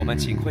们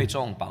请会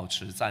众保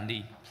持站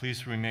立。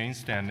 Please remain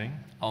standing.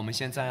 好，我们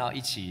现在要一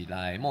起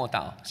来默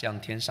祷，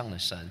向天上的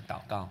神祷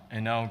告。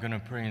 And now we're going to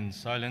pray in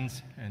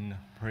silence and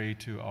pray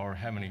to our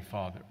Heavenly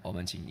Father. 我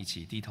们请一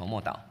起低头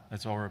默祷。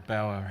 Let's all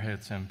bow our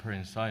heads and pray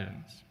in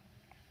silence.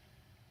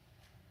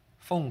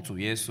 奉主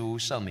耶稣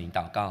圣名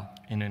祷告。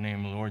 In the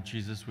name of Lord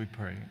Jesus, we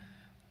pray.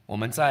 我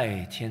们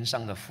在天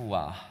上的父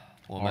啊，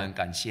我们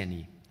感谢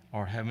你。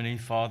 Our Heavenly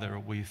Father,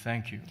 we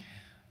thank you.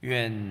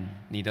 愿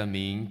你的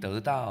名得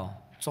到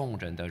众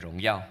人的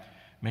荣耀。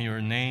 May your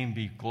name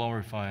be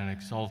glorified and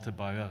exalted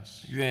by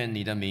us. 愿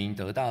你的名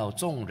得到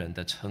众人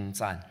的称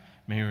赞。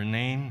 May your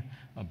name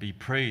be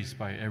praised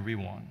by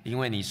everyone. 因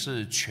为你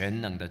是全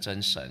能的真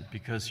神，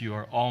 Because you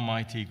are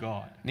Almighty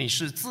God. 你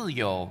是自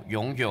有、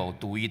永有、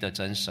独一的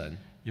真神。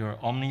 You are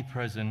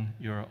omnipresent.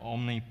 You are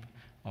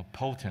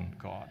omnipotent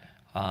God.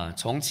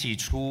 从起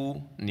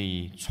初，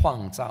你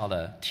创造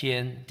了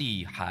天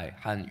地海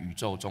和宇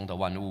宙中的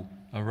万物。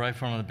 Right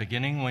from the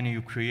beginning, when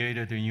you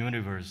created the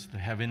universe, the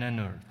heaven and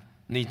earth.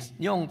 你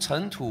用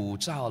尘土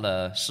造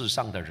了世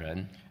上的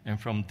人， And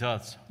from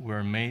dust we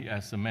are made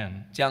as a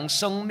man. 将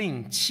生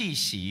命气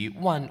息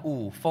万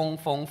物丰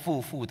丰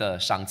富富的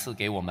赏赐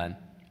给我们。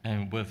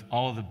 And with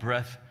all the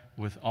breath,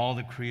 with all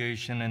the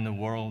creation in the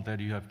world that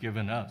you have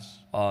given us.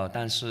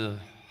 但是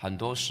很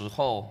多时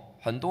候，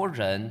很多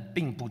人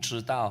并不知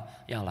道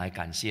要来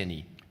感谢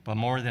你。 But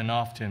more than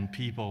often,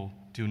 people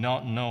do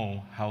not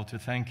know how to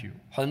thank you.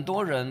 很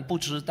多人不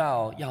知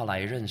道要来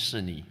认识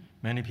你。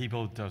 Many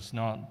people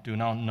do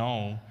not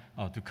know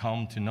to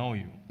come to know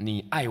you.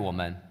 你爱我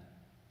们，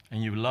 And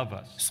you love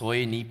us. 所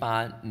以你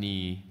把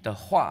你的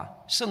话、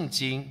圣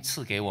经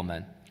赐给我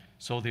们。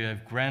 So they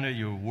have granted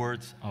your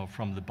words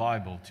from the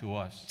Bible to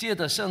us. 借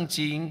着圣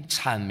经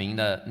阐明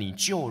了你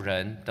救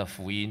人的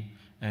福音。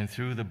 And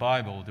through the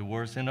Bible, the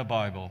words in the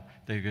Bible,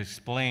 they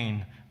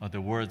explain the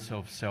words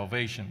of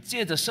salvation.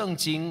 借着圣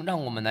经，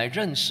让我们来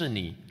认识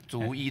你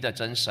独一的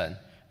真神。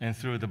 And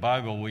through the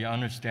Bible, we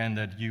understand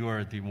that you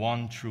are the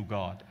one true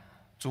God.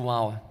 主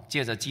啊，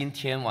借着今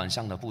天晚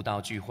上的布道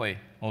聚会，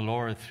 Oh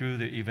Lord, through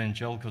the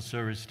evangelical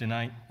service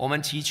tonight, 我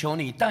们祈求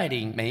你带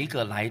领每一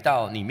个来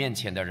到你面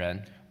前的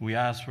人， we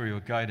ask for your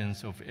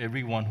guidance of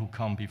everyone who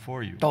come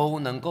before you. 都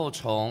能够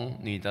从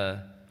你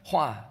的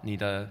话、你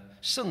的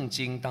圣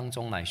经当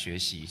中来学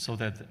习， So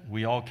that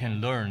we all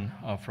can learn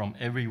from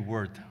every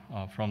word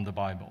from the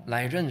Bible.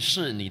 来认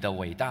识你的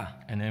伟大，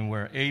 And then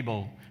we're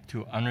able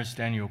to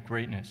understand your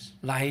greatness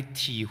来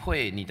体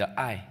会你的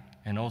爱，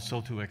 and also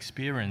to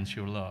experience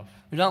your love.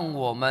 让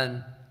我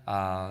们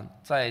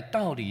在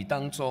道理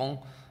当中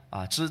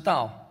知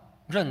道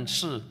认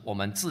识我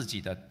们自己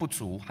的不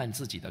足和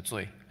自己的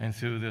罪。 And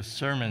through the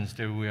sermons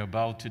that we're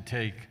about to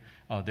take,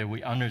 that we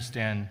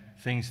understand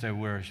things that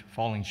we're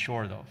falling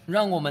short of.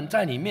 让我们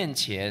在你面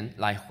前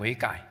来悔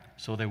改，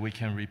 So that we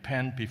can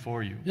repent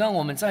before you. 让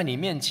我们在你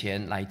面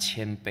前来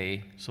谦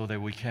卑， So that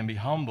we can be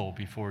humble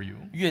before you.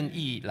 愿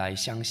意来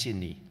相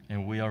信你，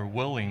 And we are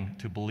willing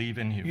to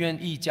believe in you.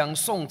 愿意将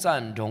颂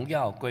赞荣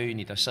耀归于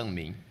你的圣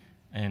名。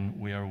 And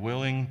we are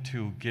willing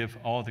to give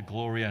all the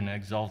glory and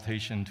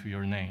exaltation to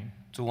your name.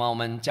 主啊，我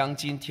们将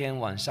今天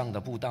晚上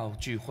的布道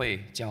聚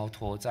会交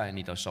托在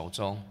你的手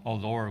中。 Oh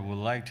Lord, we'd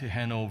like to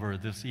hand over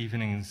this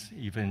evening's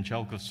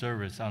evangelical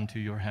service unto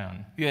your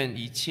hand. 愿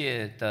一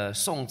切的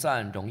颂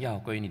赞荣耀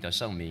归你的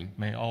圣名，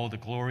 May all the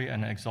glory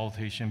and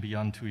exaltation be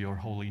unto your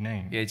holy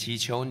name. 也祈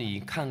求你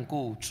看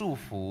顾祝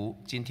福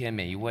今天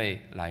每一位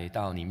来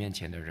到你面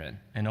前的人。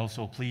 And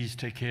also please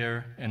take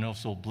care and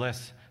also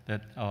bless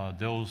that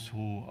those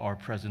who are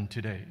present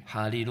today.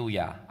 哈利路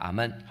亚，阿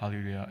门。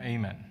 Hallelujah.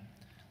 Amen.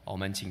 我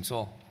们请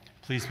坐。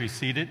 Please be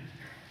seated.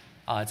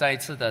 再一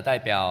次的代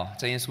表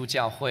真耶稣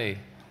教会、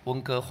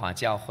温哥华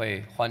教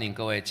会，欢迎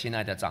各位亲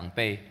爱的长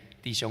辈、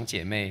弟兄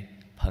姐妹、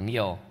朋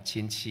友、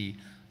亲戚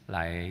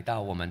来到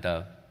我们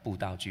的布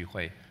道聚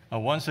会。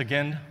 Once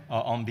again,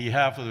 on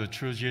behalf of the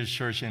True Jesus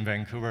Church in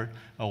Vancouver,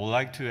 I would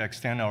like to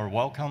extend our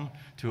welcome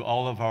to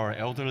all of our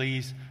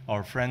elderlies,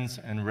 our friends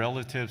and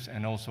relatives,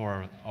 and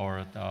also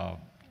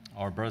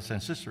our brothers and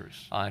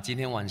sisters. 今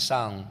天晚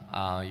上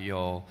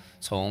有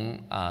从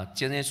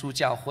真耶稣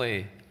教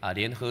会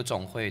联合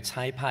总会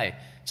差派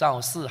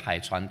赵四海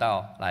传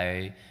道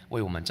来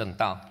为我们证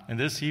道。 And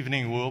this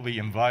evening we'll be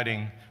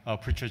inviting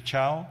Preacher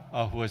Chow,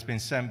 who has been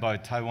sent by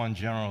Taiwan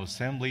General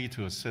Assembly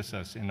to assist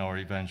us in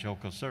our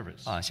evangelical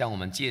service. 向我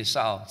们介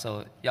绍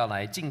这要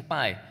来敬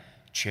拜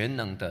全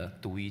能的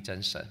独一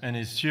真神。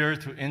 And is here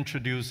to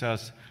introduce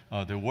us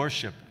the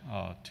worship,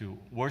 to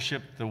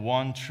worship the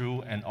one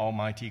true and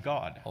almighty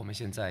God. 我们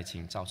现在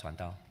请赵传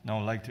道。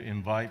 Now I'd like to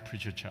invite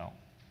Preacher Chow.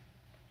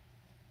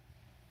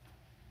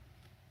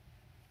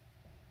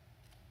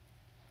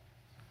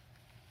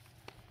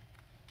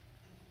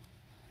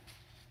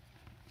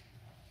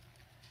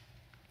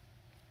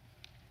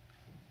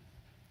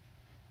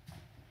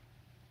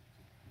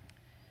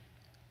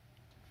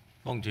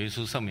 奉耶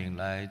稣圣名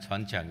来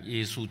传讲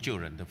耶稣救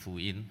人的福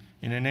音。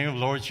 In the name of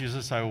Lord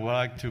Jesus, I would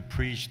like to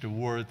preach the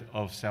word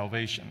of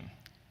salvation.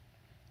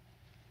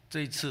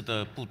 这一次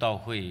的布道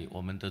会，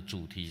我们的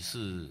主题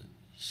是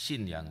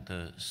信仰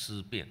的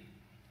思辨。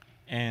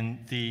And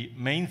the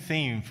main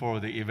theme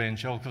for the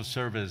evangelical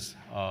service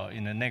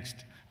in the next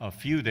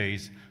few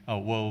days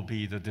will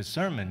be the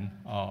discernment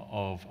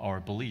of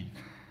our belief.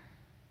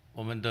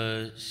 我们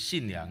的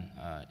信仰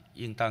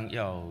应当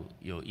要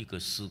有一个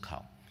思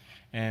考，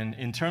 And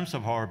in terms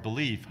of our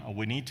belief,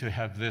 we need to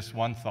have this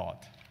one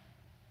thought.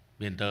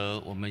 免得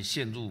我们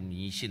陷入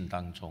迷信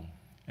当中。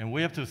 And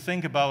we have to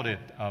think about it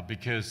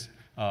because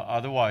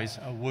otherwise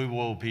we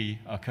will be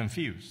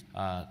confused.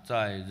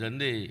 在人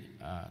类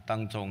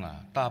当中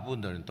大部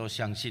分的人都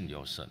相信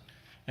有神，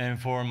 And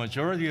for a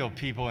majority of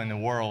people in the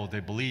world,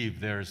 they believe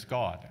there is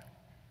God.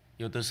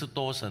 有的是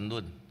多神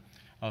论，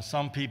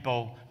 Some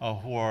people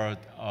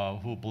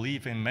who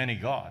believe in many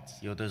gods.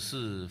 有的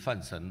是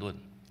泛神论，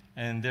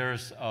 And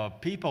there's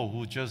people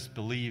who just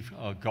believe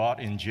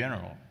God in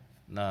general.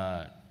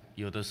 那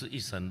有的是一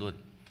神论。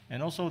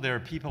 And also there are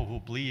people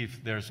who believe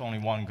there's only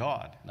one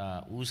God.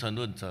 那无神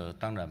论者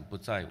当然不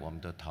在我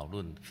们的讨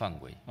论范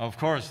围。 Of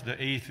course, the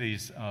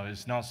atheist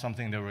is not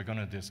something that we're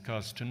going to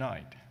discuss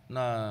tonight.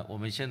 那我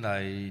们先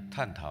来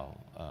探讨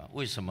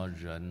为什么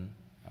人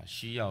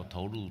需要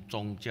投入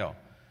宗教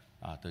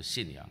的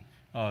信仰。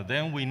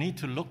 Then we need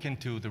to look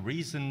into the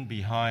reason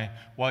behind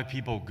why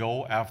people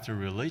go after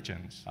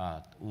religions.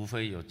 无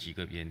非有几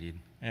个原因。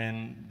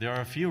 And there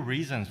are a few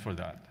reasons for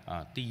that.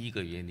 第一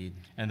个原因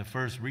And the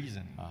first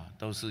reason,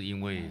 都是因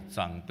为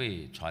长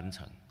辈传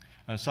承，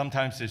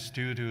 sometimes it's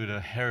due to the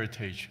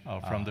heritage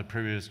from the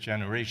previous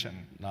generation.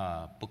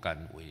 那不敢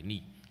违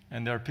逆。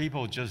 And there are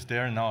people just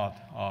dare not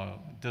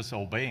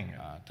disobeying it,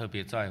 特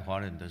别在华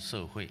人的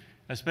社会，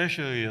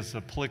 especially as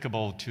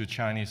applicable to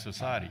Chinese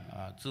society.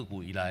 自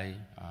古以来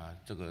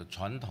这个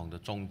传统的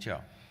宗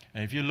教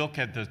And if you look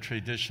at the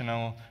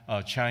traditional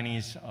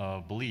Chinese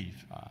belief,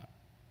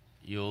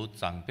 由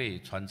长辈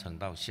传承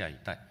到下一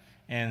代。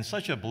 and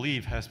such a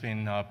belief has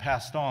been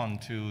passed on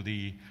to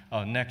the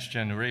next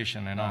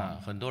generation and on.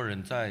 很多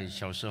人在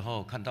小时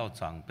候看到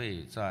长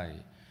辈在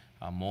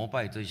膜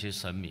拜这些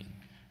神明，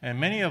 And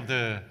many of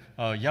the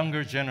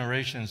younger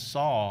generations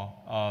saw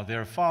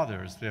their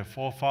fathers, their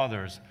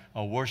forefathers,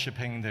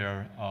 worshiping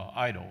their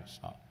idols.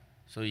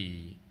 所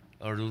以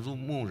耳濡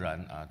目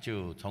染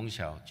就从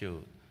小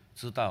就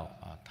知道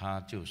他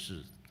就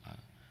是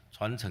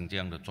传承这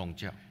样的宗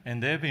教。 And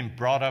they've been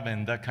brought up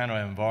in that kind of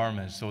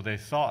environment, so they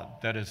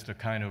thought that is the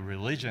kind of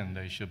religion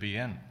they should be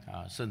in.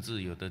 甚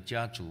至有的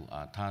家族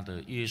他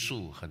的约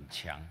束很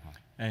强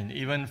And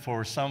even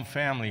for some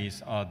families,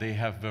 they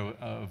have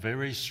a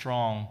very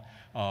strong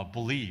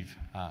belief.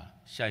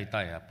 下一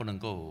代不能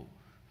够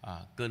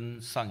跟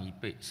上一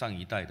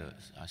代的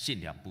信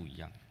仰不一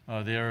样。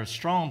 Their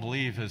strong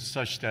belief is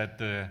such that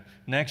the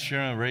next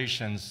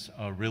generation's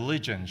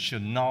religion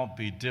should not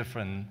be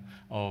different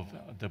of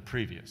the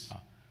previous.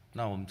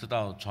 那我们知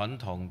道传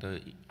统的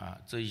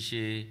这一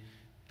些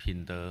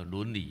品德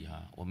伦理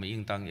我们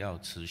应当要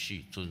持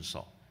续遵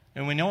守。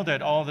 And we know that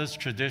all these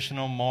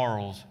traditional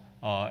morals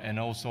and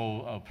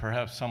also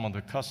perhaps some of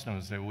the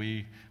customs that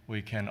we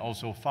can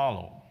also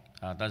follow.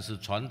 但是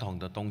传统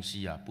的东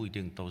西不一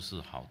定都是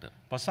好的。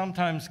 But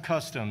sometimes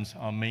customs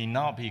may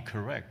not be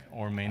correct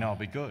or may not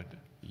be good.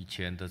 以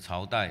前的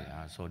朝代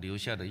所留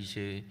下的一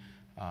些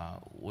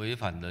违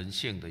反人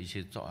性的一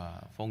些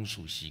风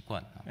俗习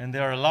惯 And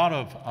there are a lot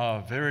of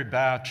very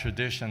bad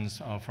traditions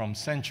from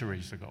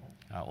centuries ago.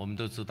 我们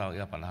都知道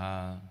要把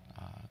它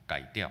改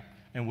掉。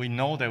 And we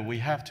know that we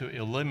have to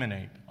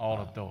eliminate all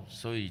of those.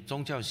 所以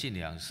宗教信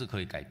仰是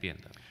可以改变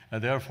的。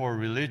 Therefore,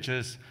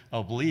 religious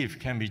belief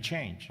can be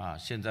changed.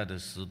 现在的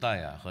时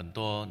代很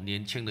多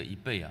年轻的一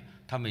辈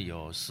他们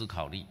有思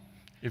考力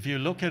If you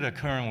look at the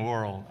current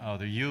world,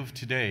 the youth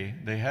today,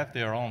 they have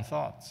their own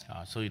thoughts.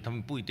 所以他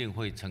们不一定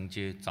会承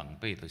接长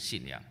辈的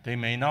信仰。 They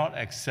may not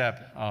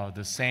accept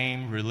the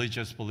same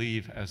religious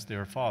belief as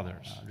their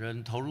fathers.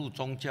 人投入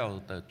宗教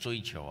的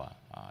追求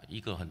一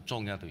个很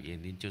重要的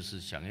原因就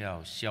是想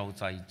要消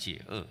灾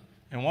解厄。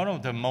 And one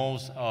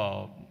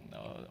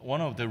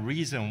of the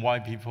reason why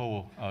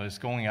people is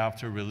going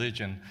after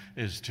religion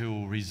is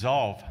to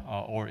resolve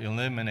or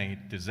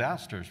eliminate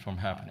disasters from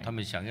他 happening.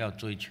 们想要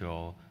追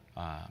求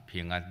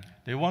平安。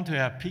 They want to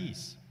have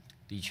peace.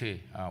 的确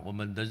我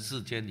们人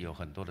世间有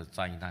很多的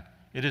灾难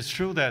It is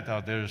true that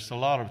there's a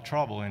lot of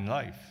trouble in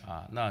life.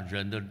 那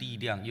人的力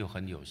量又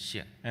很有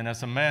限， And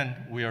as a man,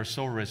 we are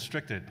so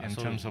restricted in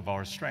so- terms of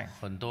our strength.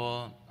 很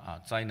多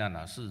灾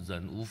难是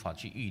人无法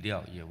去预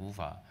料，也无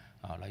法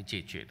来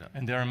解决的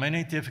And there are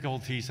many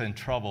difficulties and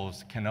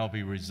troubles cannot be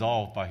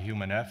resolved by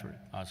human effort.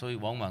 所以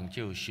往往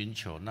就寻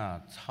求那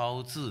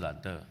超自然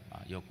的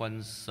有关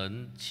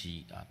神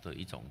奇的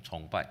一种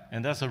崇拜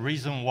And that's the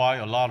reason why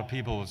a lot of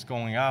people is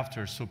going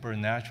after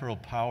supernatural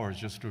powers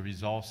just to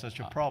resolve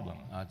such a problem.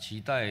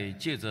 期待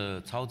借着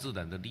超自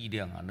然的力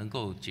量能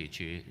够解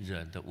决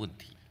人的问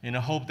题 In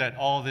the hope that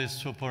all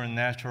this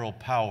supernatural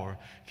power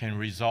can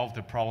resolve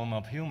the problem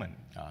of human.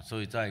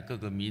 所以在各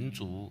个民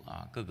族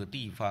各个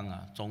地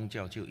方宗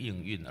教就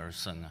应运而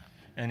生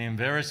And in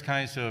various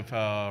kinds of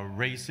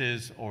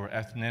races or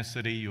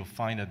ethnicity, you'll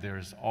find that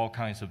there's all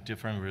kinds of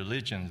different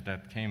religions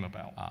that came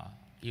about.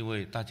 因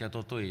为大家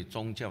都对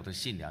宗教的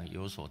信仰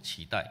有所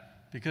期待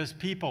because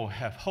people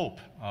have hope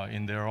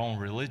in their own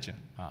religion.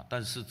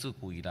 但是自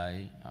古以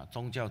来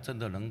宗教真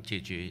的能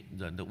解决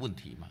人的问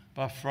题吗？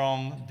 But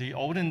from the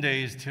olden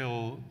days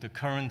till the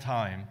current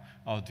time,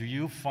 do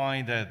you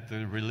find that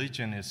the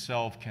religion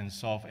itself can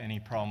solve any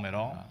problem at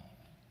all?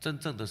 真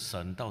正的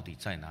神到底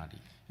在哪里？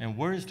 And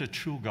where is the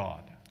true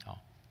God?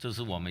 这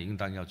是我们应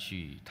当要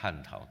去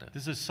探讨的。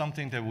 This is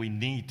something that we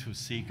need to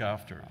seek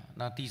after.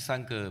 那第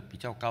三个比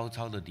较高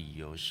超的理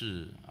由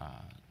是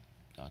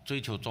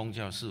追求宗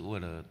教是为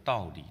了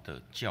道理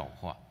的教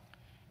化。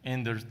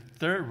 And the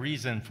third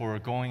reason for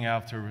going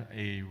after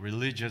a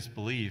religious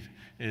belief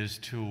is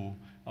to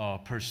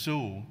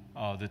pursue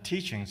the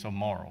teachings of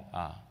moral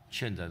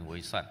劝人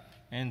为善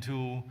and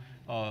to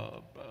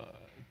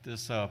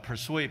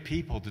persuade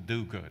people to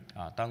do good.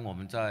 当我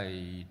们在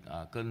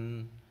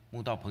跟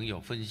慕道朋友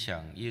分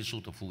享耶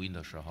稣的福音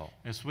的时候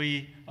As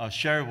we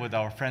share with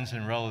our friends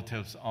and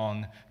relatives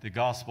on the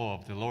gospel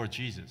of the Lord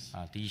Jesus,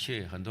 的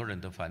确很多人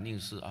的反应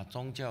是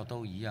宗教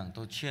都一样，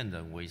都劝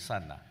人为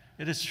善呐。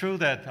 it is true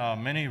that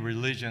many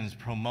religions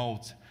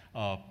promote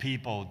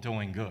people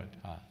doing good.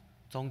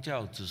 宗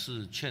教只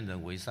是劝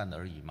人为善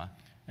而已吗？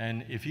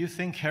 And if you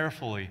think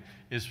carefully,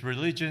 is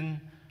religion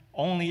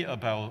only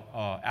about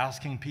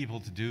asking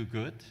people to do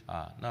good?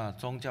 那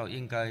宗教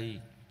应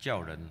该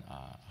叫人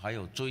还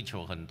有追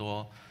求很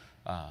多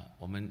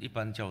我们一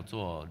般叫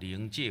做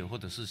灵界或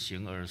者是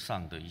形而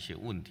上的一些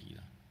问题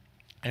了。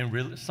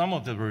 And some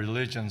of the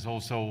religions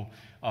also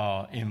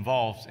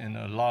involves in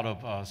a lot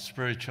of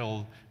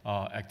spiritual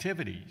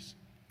activities.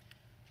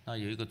 那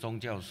有一个宗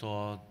教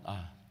说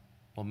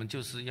我们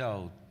就是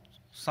要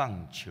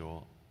上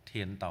求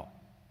天道。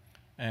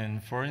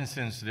 And for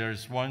instance,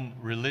 there's one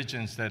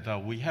religion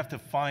that we have to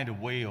find a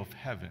way of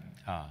heaven.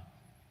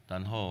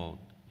 然后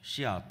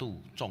下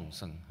度众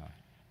生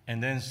And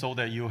then so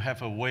that you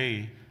have a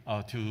way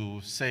to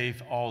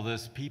save all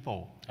these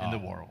people in the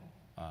world.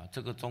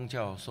 这个宗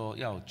教说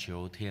要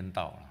求天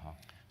道了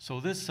So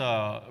this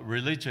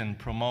religion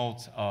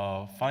promotes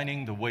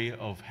finding the way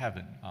of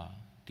heaven.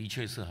 的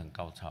确是很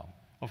高超。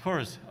 Of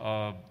course,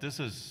 this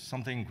is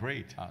something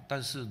great.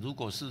 但是如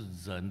果是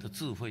人的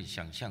智慧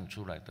想象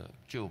出来的，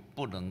就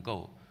不能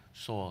够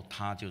说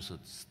它就是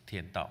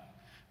天道。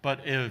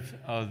 But if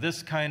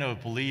this kind of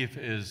belief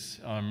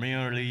is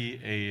merely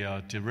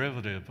a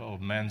derivative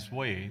of man's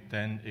way,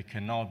 then it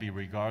cannot be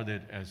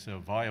regarded as a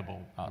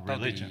viable 到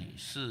religion. 底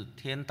是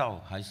天道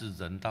还是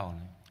人道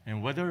呢？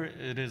 And whether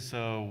it is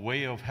a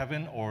way of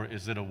heaven or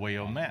is it a way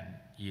of man,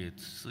 也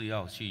是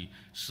要去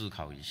思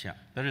考一下。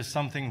 that is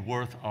something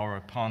worth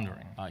our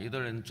pondering. 有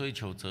的人追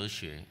求哲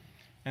学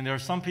And there are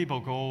some people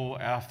go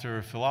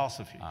after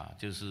philosophy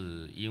就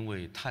是因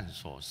为探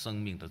索生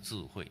命的智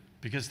慧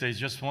because they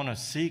just want to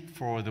seek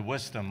for the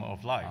wisdom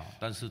of life.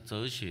 但是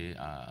哲学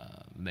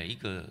每一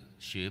个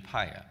学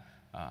派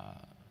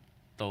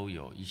都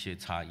有一些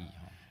差异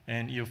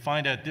And you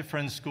find that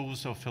different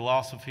schools of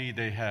philosophy,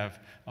 they have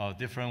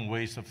different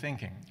ways of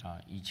thinking.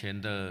 以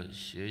前的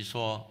学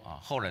说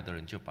后来的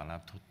人就把它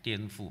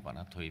颠覆，把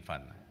它推翻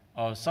了。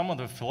 Some of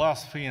the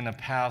philosophy in the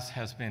past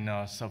has been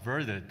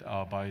subverted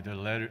by the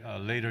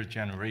later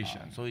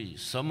generation. 所以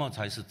什么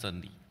才是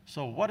真理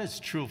So what is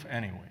truth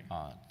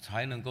anyway?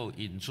 才能够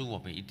引出我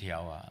们一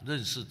条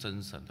认识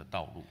真神的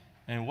道路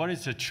And what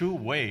is the true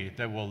way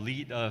that will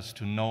lead us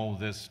to know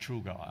this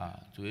true God?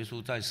 主耶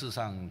稣在世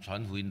上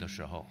传福音的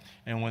时候，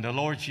 And when the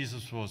Lord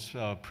Jesus was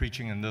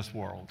preaching in this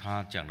world,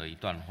 他讲了一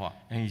段话。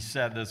 and he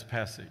said this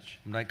passage.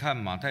 我们来看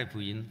马太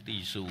福音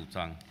第15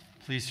章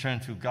Please turn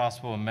to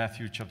Gospel of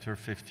Matthew chapter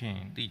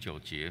 15, 第9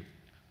节。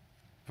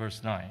 verse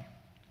 9.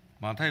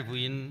 马太福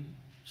音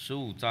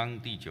15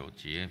章第9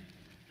节。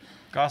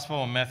 Gospel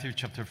of Matthew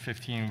chapter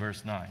 15,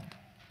 verse 9.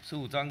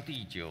 15章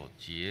第9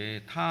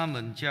节，他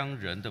们将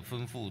人的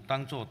吩咐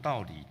当作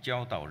道理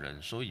教导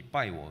人，所以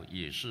拜我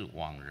也是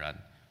枉然。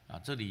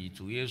这里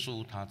主耶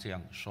稣他这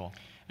样说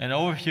And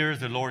over here,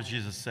 the Lord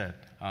Jesus said,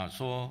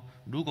 说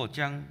如果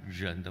将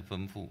人的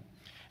吩咐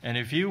and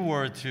if you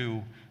were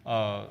to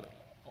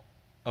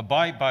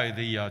abide by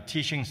the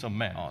teachings of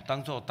men,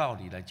 当作道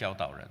理来教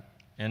导人，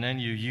 and then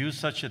you use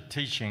such a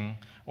teaching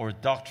or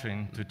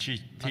doctrine to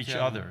teach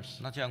others,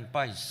 那这样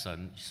拜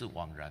神是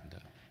枉然的。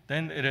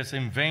 then it is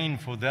in vain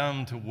for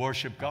them to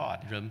worship God.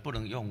 人不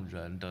能用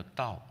人的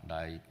道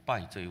来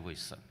拜这一位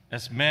神。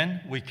 As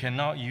men, we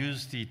cannot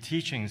use the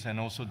teachings and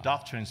also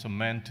doctrines of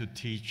men to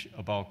teach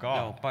about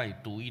要 God. 拜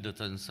独一的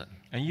真神，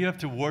 And you have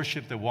to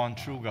worship the one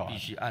true 必 God.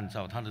 须按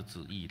照他的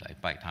旨意来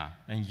拜他，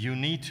 And you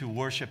need to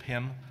worship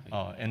him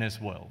in his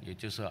will, 也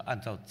就是按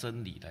照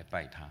真理来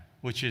拜他。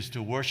 which is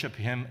to worship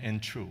him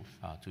in truth.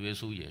 主耶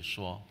稣也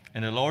说，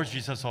 And the Lord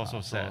Jesus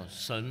also 说 said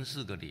神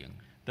是个灵，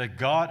 that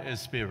God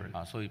is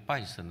spirit. 所以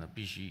拜神呢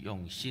必须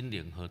用心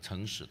灵和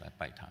诚实来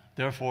拜他。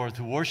 Therefore,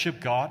 to worship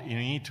God, you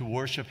need to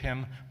worship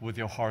him with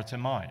your heart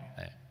and mind.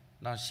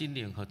 那心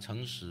灵和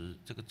诚实，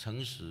这个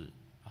诚实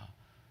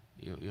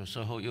有时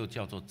候又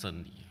叫做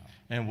真理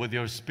And with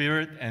your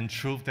spirit and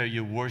truth that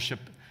you worship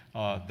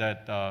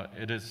that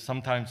it is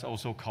sometimes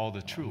also called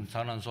the 我 truth. 们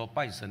常常说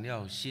拜神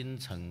要心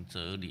诚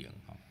则灵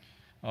啊。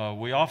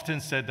 We often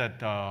said that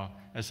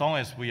as long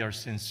as we are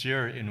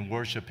sincere in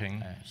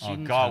worshiping,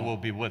 心 诚 God will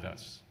be with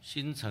us.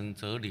 心诚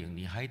则灵，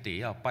你还得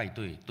要拜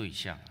对对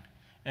象啊。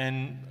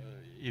 And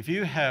if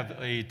you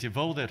have a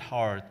devoted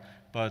heart,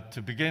 but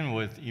to begin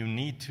with, you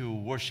need to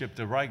worship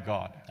the right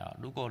God. 啊，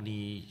如果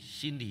你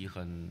心里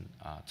很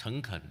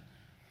诚恳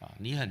啊，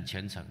你很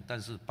虔诚，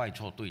但是拜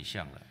错对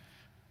象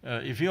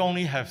了， If you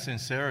only have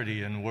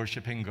sincerity in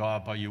worshiping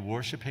God, but you're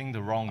worshiping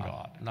the wrong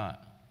啊 God, 那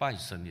拜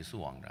神也是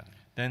枉然。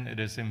 then it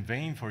is in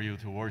vain for you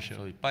to worship.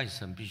 所以拜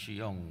神必须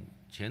用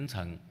虔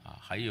诚啊，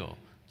还有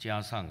加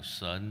上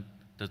神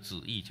的旨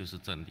意就是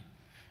真理。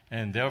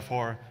 And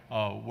therefore,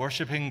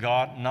 worshiping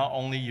God, not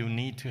only you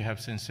need to have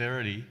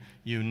sincerity,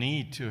 you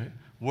need to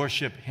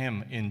worship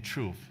Him in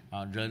truth.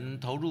 啊，人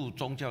投入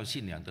宗教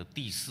信仰的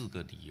第4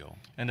个理由，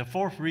 And the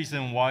fourth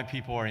reason why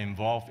people are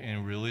involved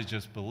in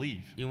religious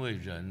belief, 因为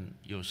人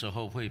有时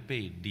候会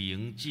被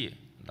灵界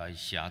来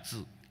辖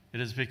制。 it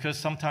is because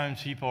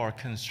sometimes people are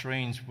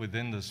constrained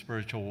within the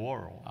spiritual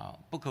world. 啊，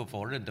不可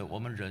否认的，我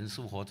们人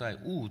是活在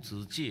物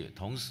质界，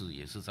同时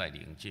也是在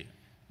灵界。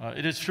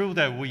 It is true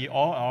that we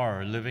all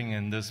are living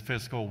in this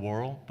physical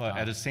world, but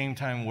at the same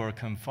time we're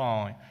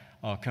confounded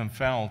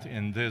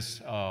in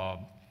this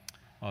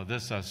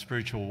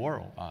spiritual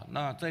world. 啊，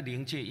那在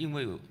灵界，因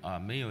为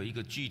没有一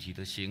个具体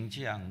的形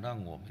象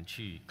让我们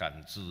去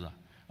感知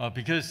啊，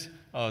 Because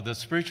the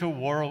spiritual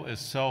world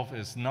itself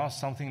is not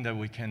something that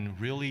we can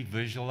really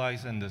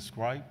visualize and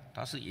describe.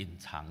 它是隐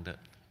藏的，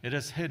 It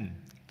is hidden.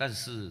 但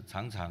是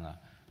常常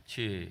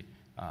却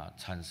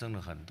产生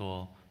了很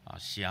多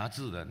辖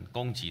制人、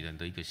攻击人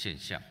的一个现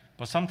象。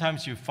 But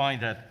sometimes you find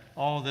that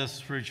all this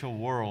spiritual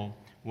world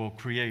will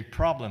create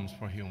problems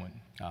for human.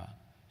 啊，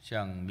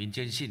像民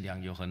间信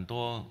仰有很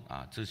多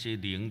这些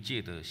灵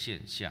界的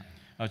现象。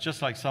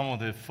 Just like some of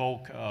the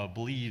folk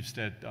beliefs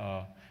that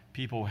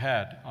people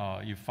had,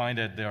 you find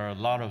that there are a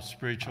lot of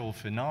spiritual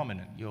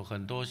phenomena. 有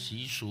很多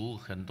习俗，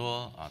很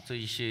多这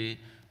一些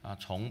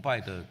崇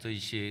拜的这一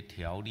些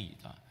条例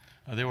啊，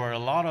 There were a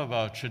lot of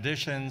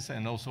traditions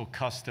and also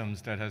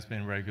customs that has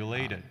been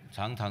regulated.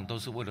 常常都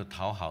是为了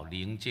讨好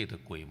灵界的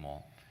鬼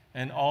魔。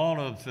 And all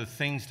of the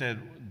things that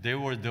they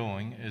were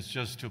doing is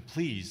just to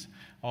please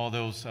all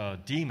those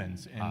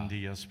demons in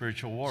the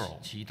spiritual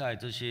world. 期待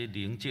这些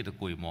灵界的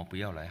鬼魔不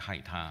要来害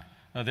他，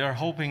 They are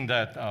hoping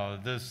that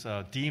these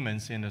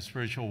demons in the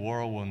spiritual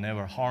world will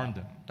never harm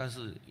them. 但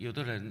是有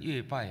的人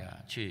越拜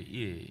却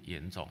越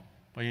严重。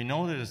 But you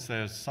notice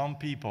that some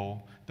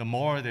people, the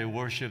more they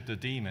worship the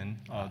demon,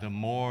 the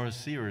more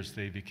serious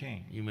they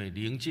became. 因为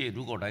灵界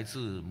如果来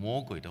自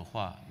魔鬼的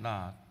话，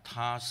那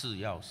他是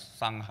要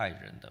伤害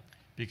人的。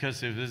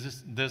 Because if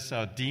this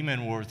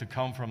demon were to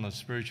come from the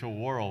spiritual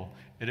world,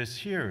 it is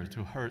here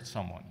to hurt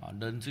someone.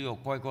 人只有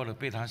乖乖的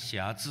被他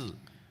辖制，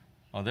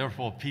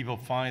 Therefore, people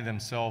find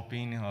themselves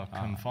being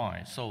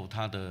confined 受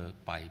他的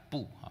摆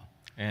布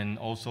and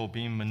also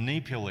being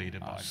manipulated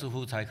by them. 似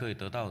乎才可以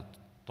得到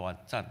短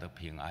暂的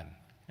平安。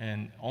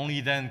 And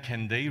only then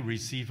can they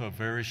receive a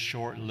very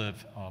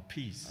short-lived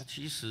peace.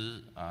 其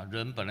实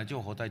人本来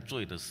就活在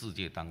罪的世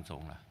界当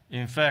中了。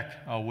 In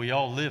fact, we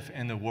all live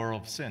in the world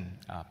of sin.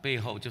 背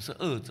后就是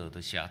恶者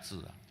的辖制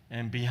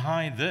And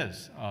behind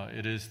this,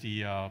 it is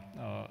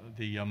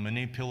the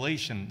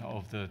manipulation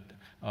of the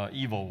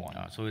evil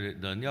one. 所以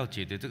人要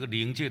解决这个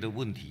灵界的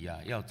问题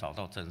要找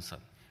到真神。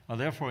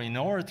 Therefore, in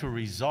order to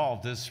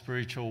resolve this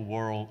spiritual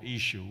world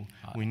issue,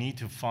 we need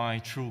to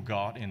find true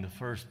God in the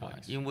first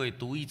place. 因为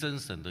独一真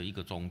神的一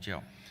个宗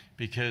教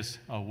Because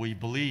we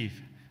believe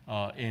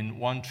in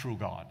one true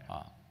God.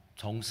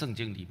 从圣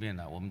经里面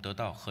我们得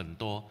到很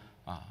多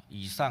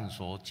以上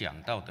所讲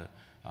到的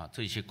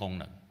这些功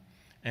能。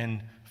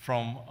 And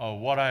from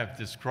what I have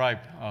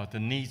described, the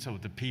needs of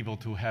the people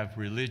to have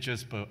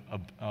religious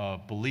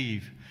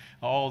belief,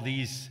 all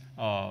these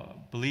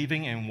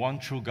believing in one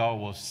true God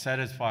will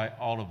satisfy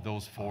all of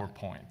those 4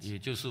 points. 也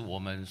就是我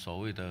们所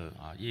谓的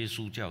耶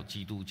稣教、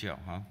基督教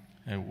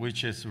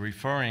Which is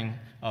referring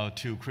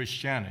to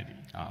Christianity,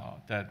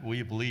 that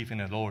we believe in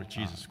the Lord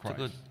Jesus 这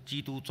个 Christ.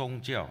 基督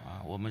宗教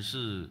我们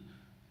是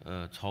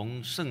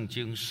从圣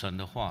经神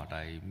的话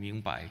来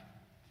明白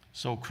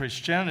So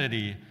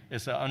Christianity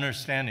is an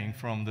understanding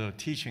from the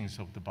teachings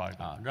of the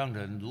Bible, 让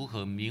人如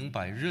何明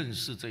白认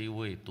识这一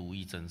位独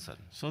一真神。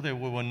 so that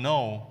we will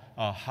know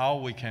how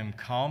we can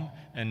come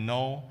and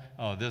know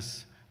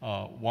this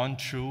one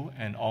true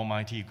and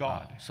almighty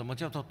God. 什么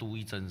叫做独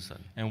一真神？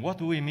 And what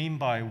do we mean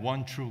by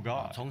one true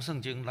God? 从圣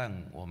经让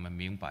我们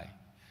明白，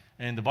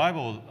 And the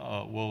Bible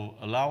will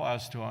allow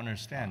us to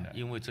understand that.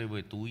 因为这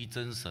位独一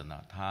真神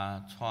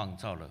他创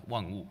造了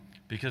万物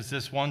Because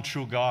this one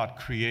true God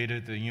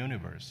created the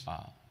universe.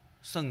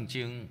 圣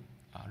经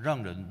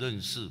让人认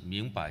识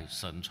明白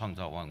神创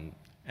造万物。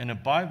 And the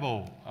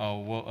Bible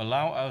will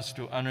allow us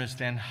to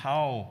understand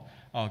how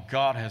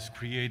God has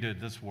created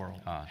this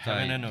world, 啊，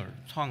 heaven 在 and earth.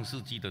 创世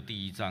纪的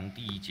第1章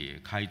第1节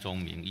开宗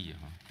明义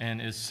哈，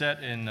 And it's said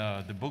in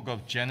the book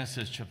of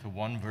Genesis chapter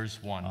 1 verse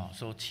 1. 啊，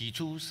说起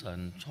初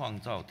神创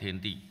造天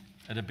地，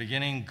 At the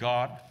beginning,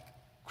 God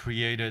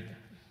created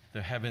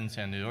the heavens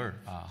and the earth.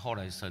 啊，后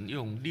来神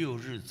用6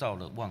日造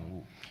了万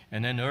物，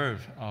 And then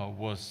earth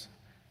was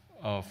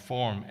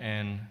formed,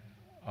 and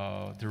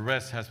the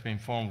rest has been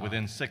formed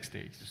within 6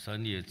 days.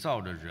 神也造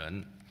了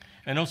人，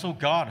 And also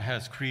God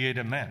has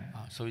created man.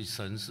 啊，所以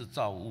神是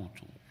造物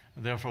主，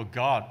 Therefore,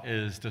 God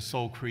is the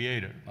sole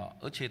creator. 啊，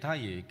而且他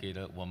也给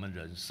了我们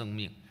人生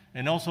命，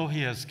 And also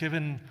He has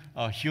given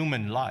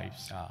human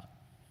lives. 啊，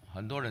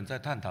很多人在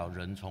探讨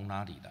人从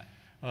哪里来，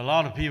 A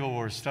lot of people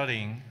were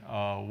studying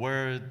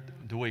where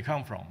do we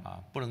come from.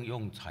 啊，不能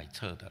用猜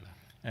测的了，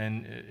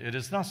 And it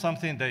is not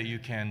something that you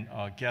can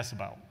guess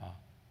about. 啊，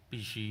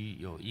必须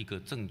有一个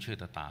正确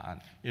的答案，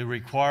 It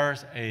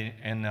requires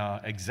an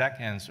exact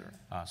answer.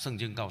 啊，圣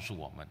经告诉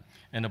我们，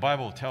 And the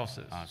Bible tells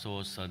us 啊，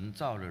说神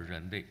造了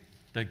人类，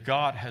 that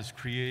God has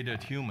created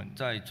human.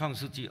 在创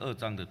世纪2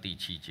章的第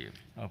7节，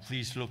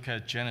 Please look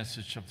at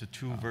Genesis chapter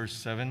 2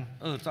 verse 7.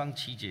 2章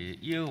7节，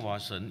耶和华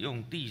神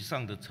用地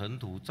上的尘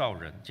土造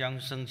人，将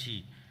生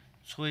气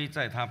吹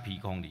在他鼻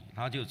孔里，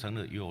他就成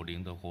了有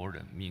灵的活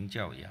人，名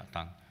叫亚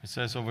当。 It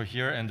says over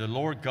here, and the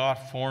Lord God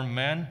formed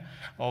man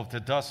of the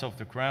dust of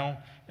the ground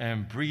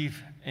and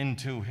breathed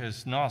into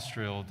his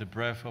nostril the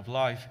breath of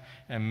life,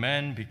 and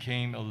man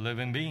became a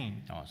living being.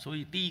 啊，所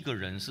以第一个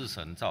人是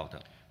神造的，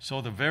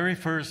 So the very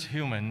first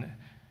human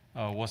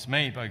was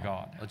made by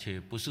God. 而且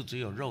不是只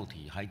有肉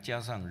体，还加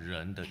上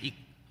人的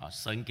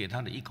神给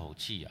他的一口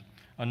气啊。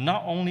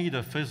 Not only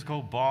the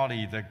physical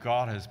body that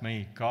God has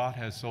made, God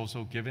has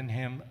also given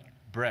him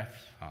breath.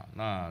 啊，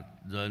那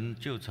人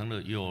就成了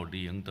有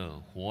灵的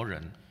活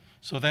人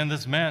So then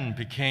this man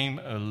became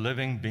a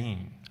living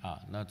being. 啊。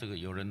那这个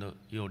有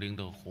灵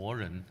的活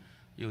人，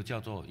又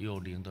叫做有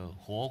灵的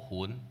活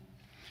魂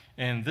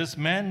And this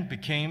man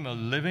became a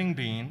living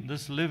being.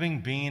 This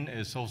living being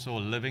is also a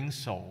living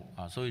soul.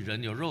 啊。所以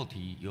人有肉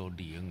体、有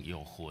灵、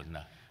有魂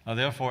呐、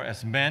 Therefore,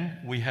 as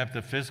men, we have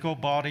the physical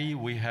body,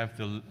 we have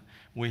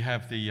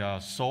the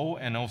soul,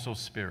 and also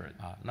spirit.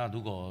 啊。那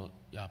如果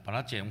把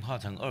它简化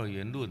成2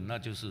元论，那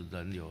就是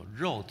人有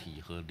肉体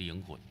和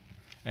灵魂。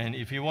 And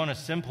if you want to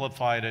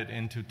simplify it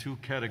into 2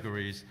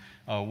 categories,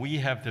 we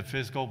have the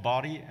physical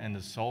body and the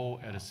soul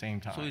at the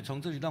same 所以 time.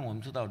 从这里让我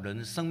们知道，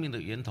人生命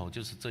的源头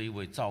就是这一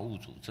位造物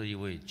主，这一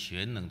位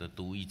全能的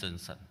独一真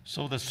神。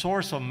 So the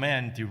source of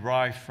man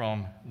derived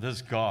from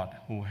this God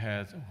who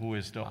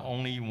is the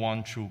only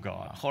one true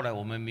啊 God. 后来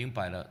我们明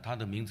白了，他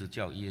的名字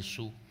叫耶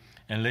稣。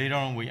 And later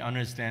on, we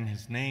understand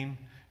his name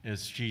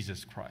is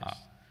Jesus Christ.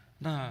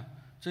 那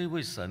这一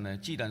位神呢，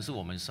既然是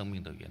我们生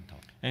命的源头，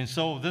 And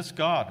so this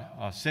God,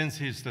 since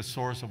he's the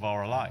source of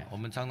our life, 我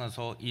们常常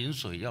说饮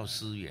水要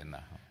思源呐、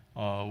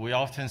 we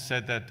often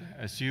said that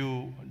as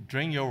you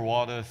drink your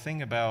water,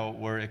 think about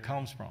where it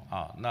comes from.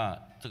 啊。那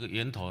这个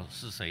源头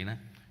是谁呢？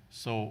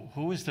 So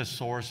who is the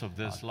source of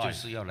啊 this 就 life?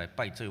 是要来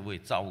拜这位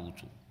造物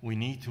主 We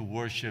need to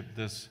worship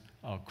this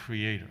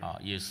Creator. 啊，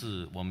也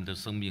是我们的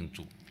生命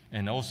主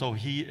And also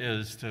he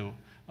is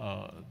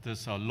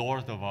this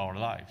Lord of our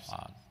lives.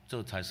 啊，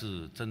这才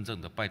是真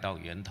正的拜到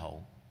源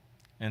头。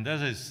 And that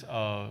is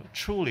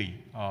truly,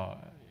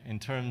 in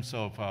terms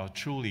of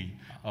truly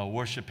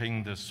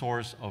worshiping the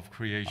source of 啊，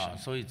 creation.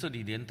 所以这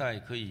里连带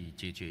可以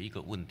解决一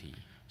个问题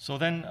So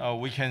then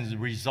we can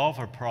resolve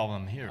a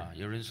problem here. 啊。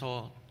有人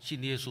说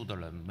信耶稣的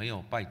人没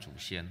有拜祖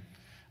先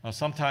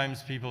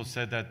Sometimes people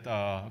said that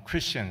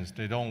Christians,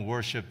 they don't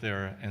worship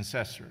their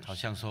ancestors. 好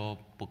像说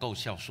不够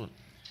孝顺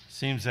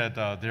Seems that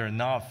they're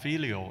not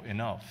filial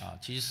enough. 啊。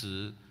其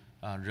实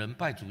啊，人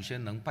拜祖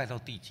先能拜到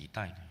第几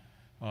代呢？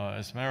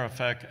 As a matter of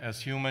fact,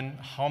 as human,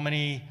 how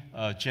many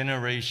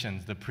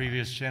generations, the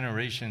previous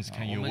generations,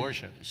 can 我 you 们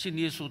worship? 信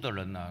耶稣的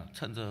人呢、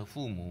趁着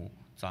父母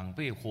长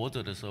辈活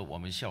着的时候，我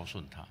们孝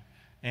顺他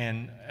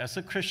And as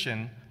a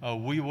Christian,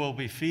 we will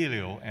be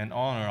filial and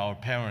honor our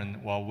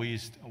parent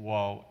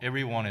while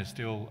everyone is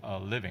still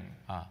living.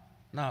 啊。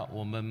那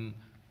我们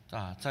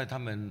啊，在他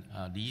们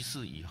离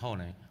世以后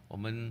呢，我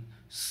们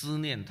思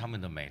念他们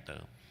的美德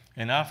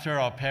And after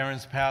our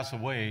parents pass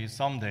away,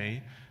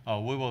 someday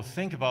we will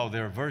think about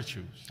their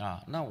virtues.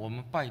 啊。那我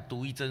们拜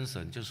独一真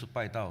神，就是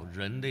拜到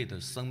人类的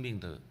生命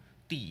的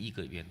第一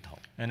个源头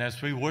And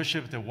as we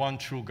worship the one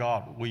true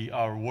God, we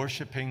are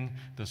worshiping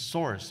the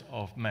source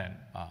of man.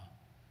 啊。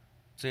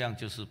这样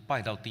就是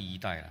拜到第一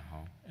代了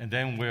哈、 And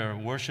then we're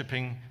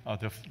worshiping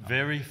the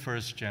very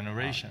first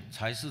generation.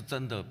 才是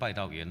真的拜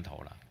到源头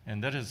了。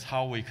 And that is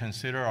how we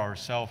consider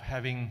ourselves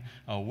having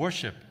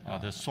worship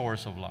the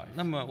source of life.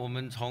 那么我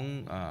们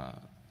从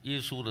耶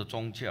稣的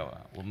宗教啊，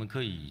我们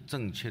可以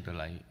正确的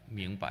来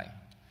明白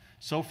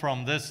So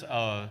from this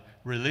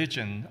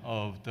religion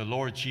of the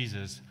Lord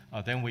Jesus,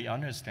 then we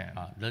understand.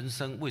 啊，人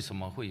生为什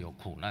么会有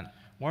苦难，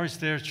 Why is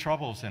there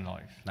troubles in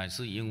life? 乃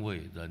是因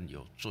为人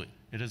有罪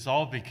It is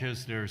all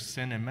because there's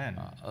sin in man.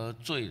 啊，而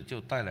罪就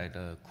带来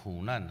的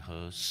苦难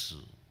和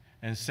死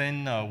And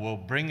sin will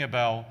bring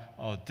about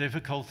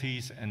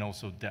difficulties and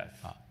also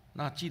death. 啊。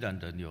那既然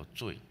人有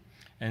罪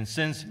And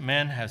since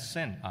man has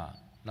sinned, 啊，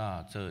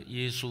那这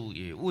耶稣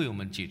也为我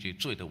们解决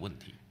罪的问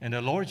题 and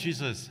the Lord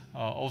Jesus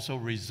also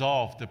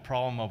resolved the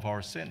problem of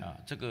our sin. 啊。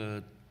这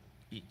个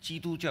基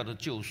督教的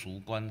救赎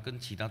观跟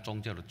其他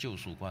宗教的救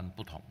赎观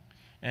不同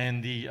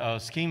And the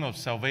scheme of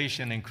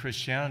salvation in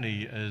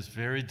Christianity is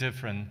very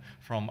different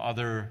from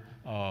other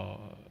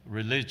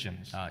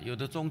religions. 啊。有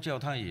的宗教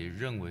他也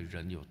认为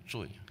人有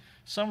罪，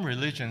 Some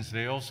religions,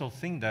 they also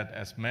think that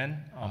as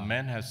man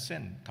has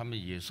sinned. 他们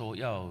也说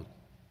要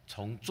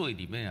从罪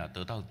里面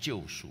得到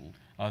救赎，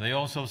 They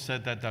also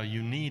said that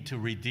you need to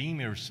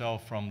redeem yourself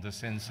from the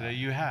sins that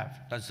you have.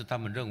 但是他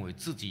们认为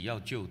自己要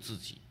救自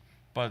己。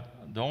 But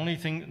the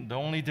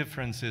only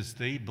difference is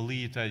they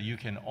believe that you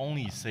can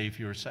only save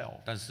yourself.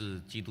 但是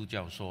基督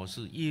教说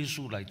是耶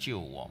稣来救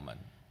我们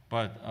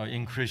But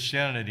in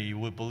Christianity,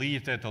 we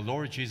believe that the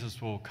Lord Jesus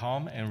will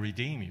come and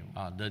redeem you.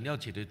 啊，人要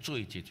解决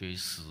罪、解决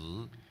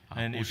死，啊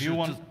And 不 if 是 you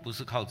want- 不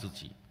是靠自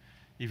己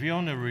If you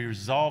want to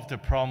resolve the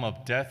problem of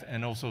death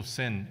and also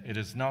sin, it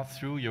is not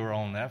through your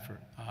own effort.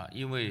 啊，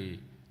因为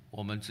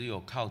我们只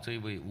有靠这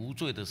位无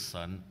罪的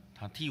神，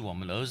他替我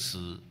们而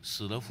死，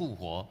死了复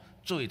活，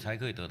罪才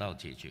可以得到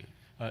解决。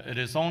 It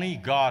is only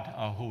God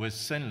who is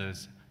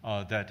sinless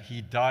that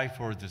He died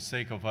for the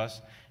sake of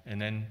us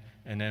and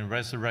then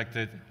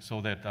resurrected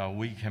so that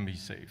we can be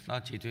saved. 那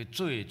解决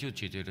罪就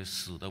解决了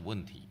死的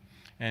问题。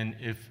 And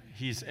if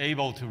He's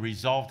able to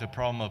resolve the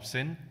problem of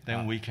sin,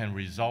 then we can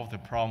resolve the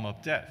problem of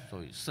death.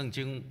 所以圣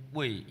经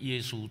为耶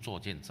稣做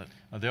见证，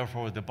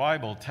 Therefore, the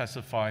Bible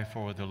testifies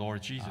for the Lord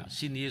啊， Jesus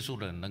信耶稣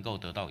的人能够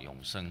得到永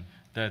生。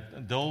 that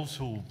those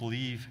who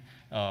believe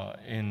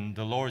in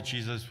the Lord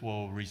Jesus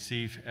will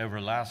receive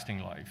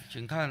everlasting life.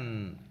 请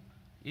看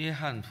约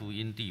翰福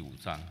音第5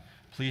章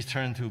Please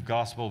turn to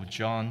Gospel of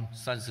John,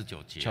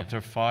 39节，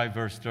 chapter 5,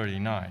 verse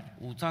 39.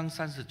 5章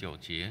39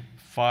节，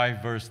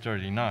 5, verse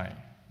 39.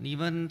 你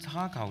们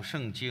查考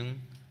圣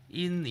经，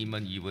因你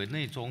们以为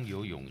内中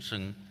有永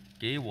生，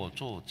给我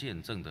做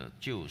见证的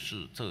就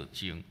是这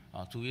经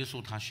啊。主耶稣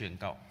他宣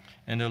告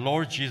And the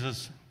Lord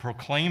Jesus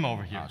proclaimed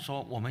over 啊， here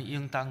说我们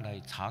应当来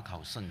查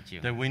考圣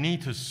经 that we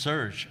need to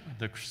search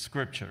the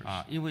scriptures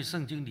啊，因为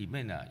圣经里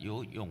面呢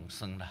有永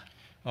生的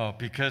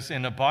because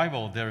in the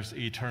Bible there's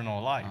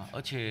eternal life. 啊，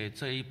而且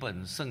这一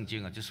本圣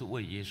经啊，就是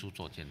为耶稣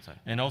做见证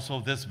And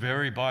also this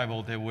very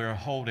Bible that we're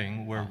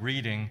holding, we're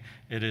reading,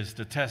 it is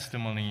the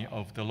testimony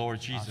of the Lord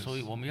啊， Jesus. 所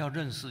以我们要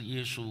认识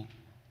耶稣，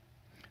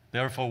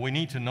 Therefore, we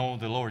need to know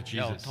the Lord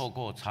要 Jesus. 透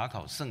过查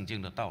考圣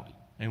经的道理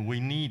And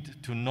we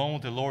need to know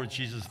the Lord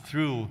Jesus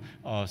through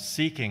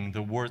seeking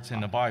the words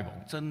in the Bible.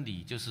 真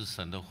理就是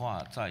神的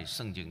话在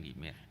圣经里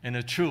面 And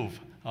the truth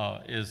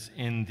is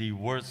in the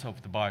words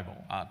of the Bible.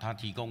 啊，它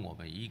提供我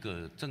们一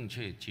个正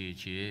确解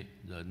决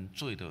人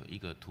罪的一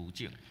个途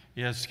径。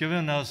 He has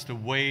given us the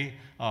way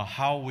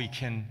how we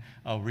can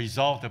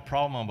resolve the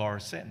problem of our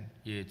sin.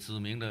 也指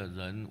明了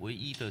人唯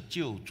一的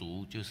救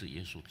主就是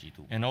耶稣基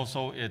督。 And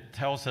also it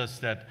tells us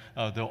that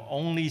the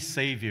only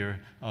Savior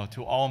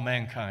to all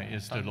mankind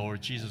is the Lord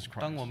Jesus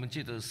当我 Christ. 们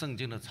借着圣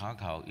经的查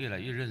考，越来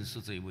越认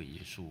识这一位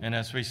耶稣 And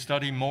as we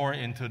study more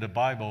into the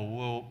Bible,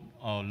 we'll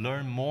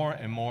learn more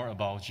and more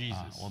about 啊，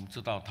 Jesus. 我们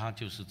知道他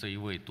就是这一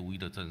位独一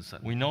的真神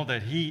We know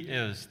that He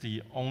is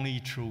the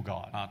only true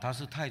God. 啊，他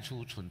是太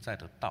初存在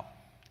的道。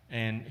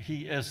 And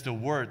He is the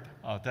Word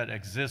that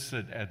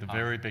existed at the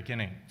very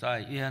beginning. 在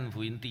约翰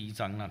福音第1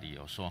章那里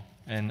有说，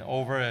 And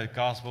over at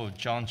Gospel of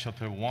John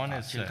chapter 1, 啊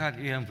it 请 said, 看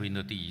约翰福音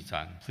的第1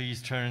章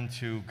please turn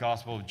to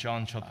Gospel of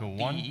John chapter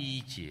 1,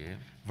 第1节。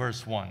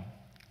 verse 1.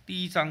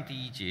 第1章第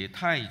1节，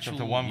太初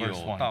Chapter 1,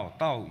 verse 1. 有道，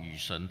道与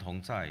神同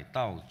在，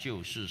道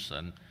就是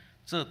神。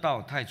这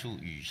道太初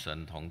与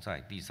神同在。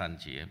第3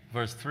节，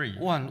 Verse 3.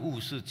 万物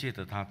是借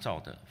着他造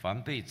的，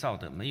凡被造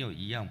的，没有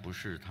一样不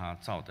是他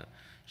造的。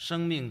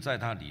生命在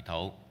他里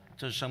头，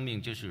这生命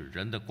就是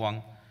人的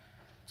光。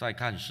再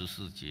看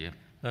14节，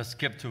 Let's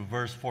skip to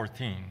verse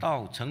 14.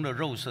 道成了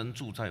肉身，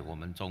住在我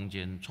们中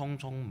间，充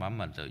充满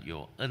满的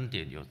有恩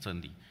典有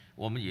真理。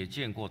我们也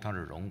见过他的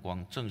荣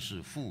光，正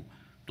是父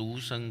独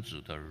生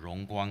子的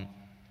荣光。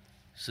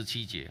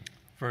17节，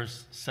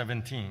 Verse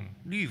 17.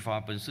 律法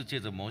本是借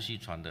着摩西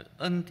传的，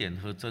恩典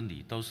和真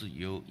理都是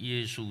由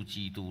耶稣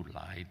基督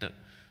来的。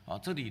啊，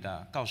这里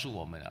呢告诉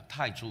我们了，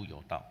太初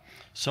有道，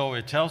 So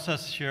it tells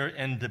us here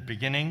in the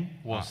beginning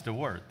was the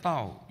Word.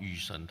 道与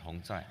神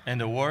同在， And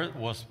the Word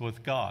was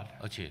with God.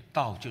 而且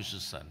道就是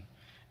神。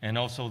 And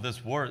also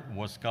this Word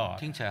was God.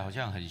 听起来好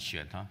像很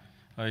玄啊，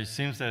 It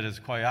seems that it's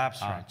quite 啊，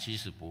 abstract. 其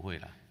实不会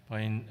啦。 But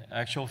in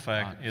actual 啊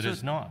fact, it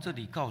is not. 这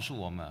里告诉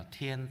我们啊，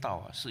天道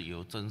啊是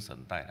由真神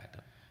带来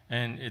的。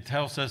 And it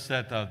tells us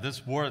that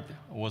this Word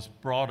was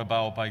brought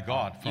about by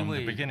God 因 from the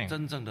为 beginning.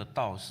 真正的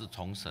道是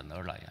从神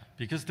而来啊，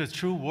 Because the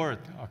true Word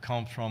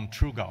comes from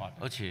true God.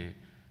 而且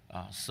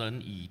啊，神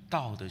以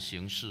道的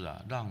形式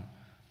啊，让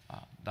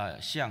啊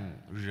来向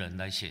人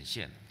来显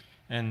现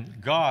And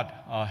God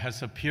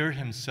has appeared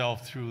Himself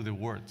through the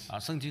words. 啊。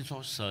圣经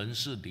说神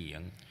是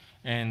灵 And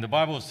And the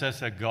Bible says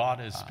that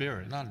God is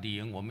spirit. 那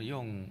灵我们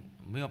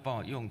没有办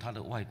法用它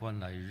的外观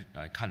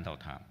来看到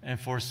它， And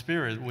for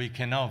spirit, we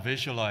cannot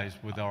visualize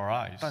with our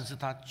eyes. 但是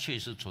它却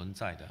是存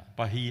在的。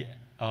 But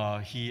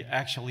he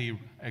actually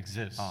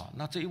exists.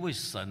 那这一位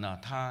神啊，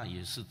他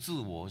也是自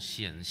我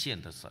显现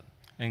的神。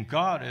 And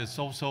God is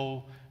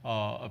also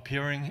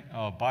appearing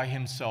by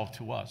himself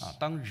to us.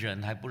 当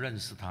人还不认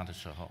识他的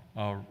时候，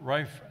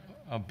 Right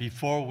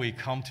before we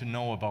come to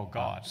know about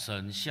God.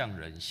 神向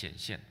人显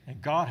现。 And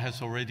God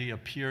has already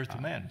appeared to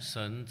man.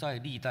 神在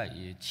历代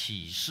也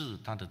启示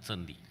他的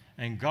真理。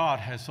 And God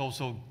has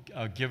also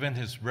given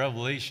his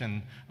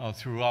revelation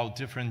throughout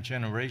different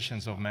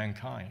generations of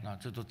mankind. 那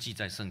这都记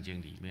在圣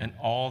经里面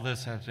And。all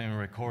this has been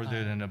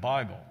recorded in the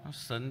Bible. 那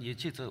神也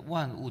借着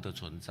万物的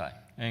存在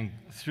And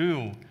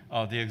through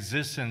the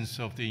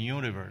existence of the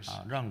universe,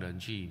 让人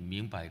去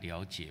明白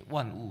了解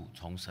万物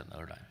从神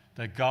而来。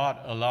 that God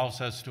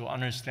allows us to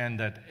understand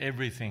that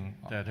everything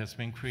that has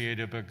been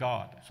created by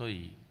God. 所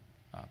以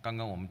刚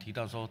刚我们提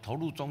到说，投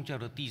入宗教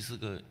的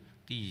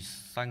第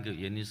三个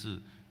原因是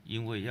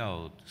因为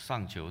要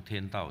上求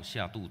天道，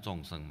下度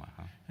众生嘛。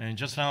 And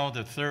just now,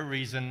 the third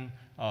reason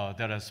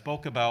that I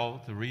spoke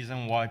about, the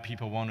reason why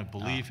people want to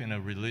believe in a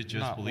religious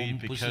那我们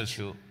belief, 不是 because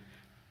求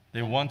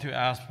they want to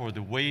ask for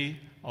the way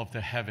of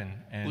the heaven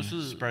and 不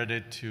是 spread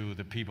it to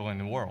the people in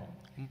the world.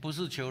 我们不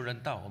是求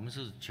人道，我们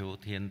是求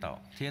天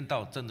道。天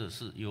道真的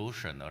是由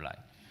神而来。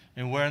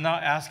 And we're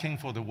not asking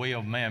for the way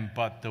of man,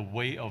 but the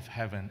way of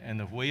heaven. And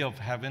the way of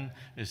heaven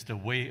is the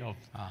way of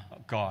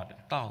God.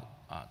 道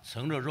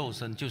成了肉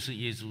身，就是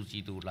耶稣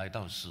基督来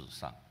到世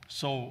上。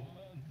 So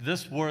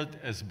this word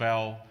is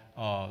about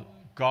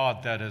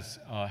God that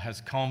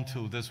has come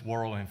to this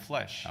world in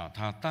flesh.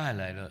 他带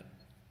来了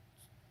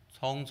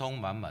充充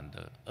满满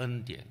的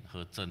恩典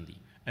和真理。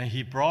 And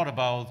he brought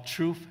about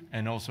truth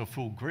and also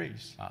full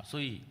grace.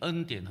 所以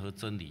恩典和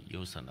真理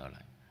由神而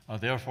来。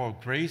 Therefore,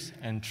 grace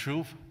and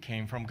truth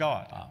came from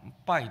God.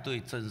 拜对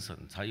真神，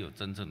才有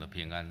真正的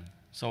平安，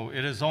 So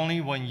it is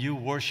only when you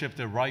worship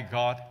the right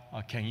God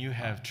can you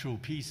have true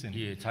peace in you.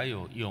 也才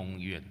有永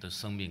远的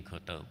生命可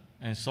得。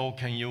 And so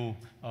can you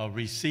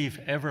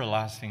receive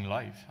everlasting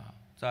life.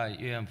 在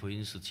约翰福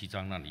音17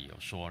章那里有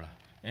说了，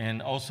 And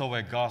also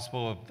at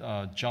Gospel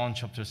of John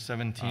chapter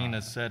 17,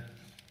 it said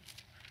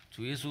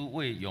主耶稣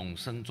为永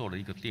生做了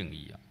一个定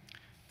义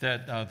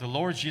that the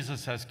Lord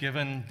Jesus has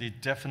given the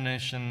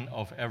definition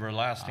of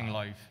everlasting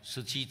life.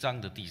 17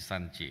章的第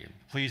3节，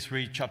 Please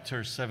read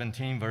chapter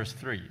 17, verse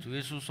 3. 主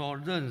耶稣说：“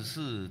认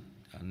识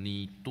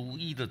你独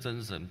一的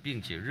真神，并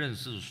且认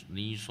识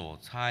你所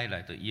差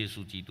来的耶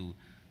稣基督，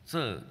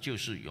这就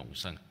是永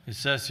生。” It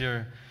says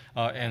here,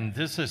 and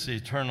this is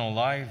eternal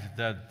life,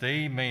 that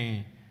they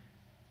may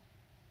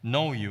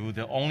know you,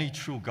 the only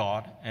true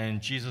God,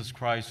 and Jesus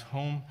Christ,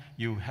 whom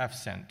you have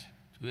sent.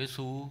 主耶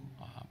稣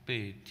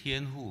被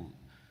天父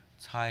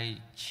差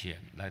遣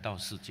来到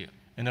世界。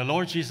 And the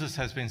Lord Jesus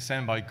has been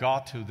sent by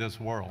God to this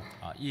world.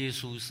 耶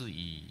稣是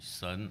以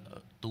神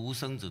独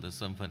生子的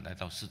身份来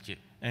到世界，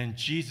 And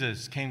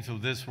Jesus came to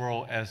this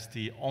world as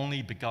the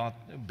only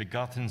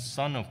begotten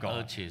Son of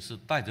而 God. 且是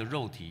带着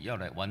肉体要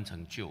来完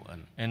成救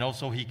恩。 And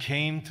also he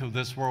came to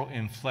this world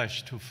in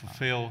flesh to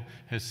fulfill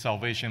his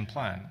salvation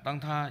plan. 当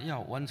他要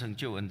完成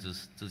救恩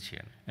之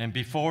前， And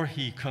before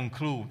he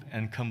conclude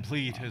and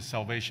complete his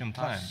salvation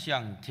他 plan,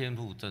 向天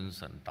父真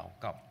神祷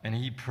告。 and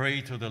he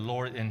prayed to the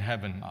Lord in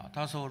heaven.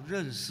 他说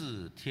认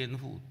识天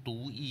父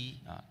独一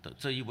的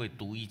这一位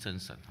独一真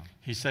神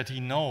He said he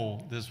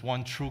know this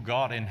one true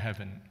God in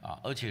heaven.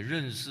 而且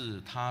认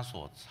识他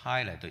所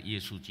差来的耶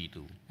稣基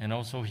督。 And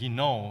also he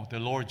know the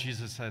Lord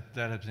Jesus that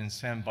has been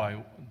sent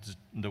by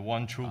the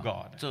one true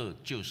God. 这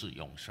就是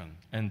永生。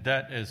 And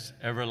that is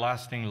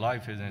everlasting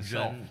life in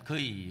itself. 人可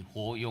以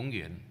活永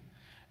远，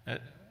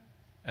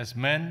 As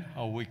men,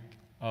 we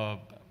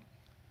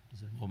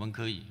我们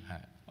可以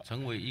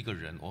成为一个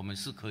人，我们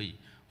是可以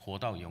活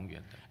到永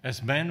远的。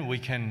 as men we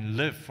can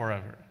live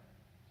forever.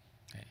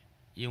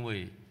 因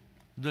为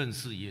认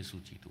识耶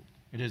稣基督，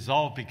 It is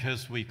all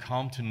because we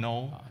come to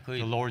know 可以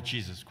the Lord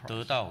Jesus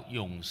得 Christ. 到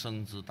永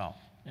生之道。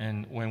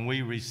 And when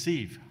we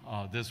receive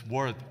this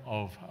word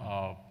of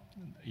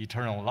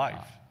eternal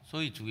life,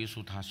 所以主耶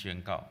稣他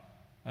宣告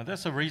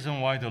that's the reason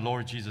why the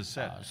Lord Jesus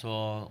said,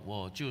 说：“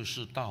我就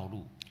是道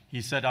路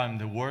He said, I'm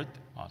the word,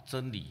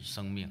 真理、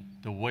生命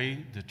the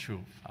way, the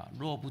truth.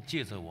 若不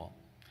借着我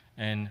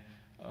And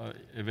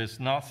if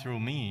it's not through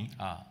me,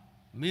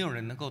 没有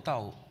人能够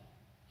到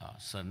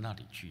神那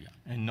里去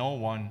and no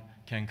one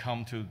can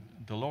come to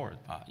the Lord.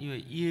 因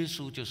为耶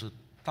稣就是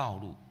道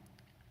路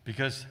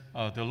Because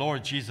the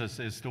Lord Jesus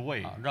is the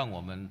way, 让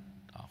我们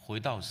回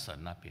到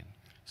神那边。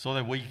 so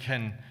that we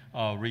can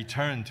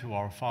return to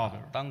our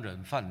Father. 当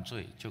人犯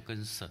罪，就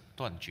跟神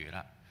断绝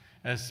了。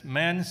 As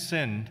man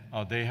sinned,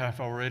 they have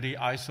already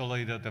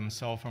isolated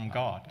themselves from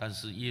God. 但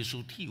是耶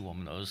稣替我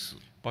们而死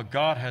But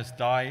God has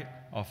died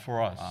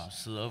for us.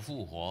 死而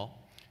复活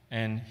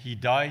And he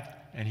died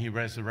and he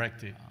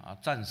resurrected.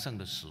 战胜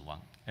了死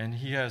亡。And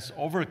he has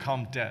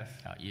overcome death.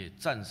 也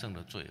战胜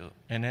了罪恶。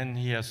 And then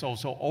he has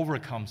also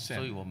overcome 所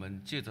以 sin. 我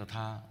们借着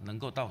他能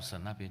够到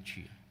神那边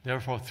去。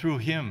 Therefore, through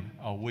him,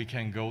 we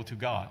can go to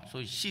God.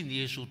 所以信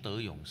耶稣得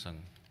永生。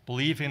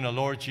 Believe in the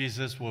Lord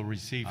Jesus will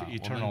receive 我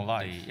eternal 们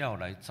life. 得要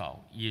来找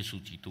耶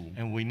稣基督。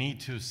 And we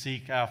need to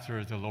seek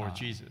after the Lord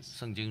Jesus.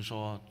 圣经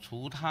说，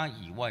除他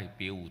以外，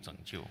别无拯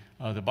救。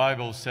 The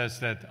Bible says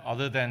that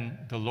other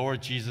than the Lord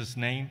Jesus'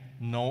 name,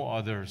 no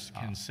others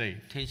can save.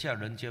 天下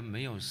人间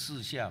没有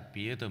赐下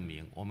别的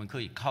名，我们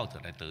可以靠着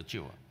来得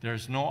救。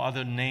 There's no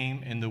other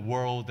name in the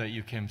world that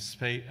you can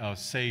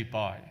save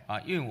by.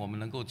 愿我们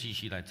能够继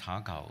续来查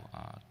考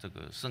这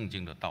个圣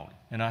经的道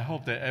理。 And I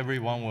hope that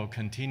everyone will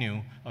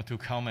continue to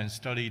come and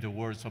study the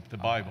words of the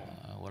Bible.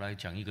 我来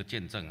讲一个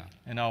见证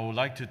And I would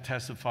like to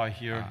testify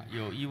here.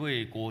 有一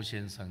位郭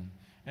先生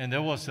And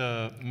there was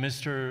a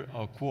Mr.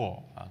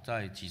 Kuo.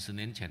 在几十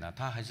年前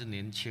他还是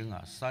年轻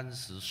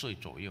30岁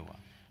左右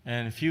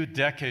And a few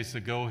decades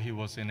ago, he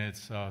was in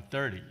his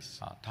 30s.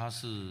 他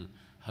是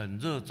很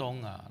热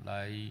衷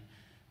来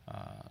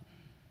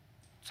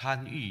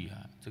参与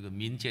这个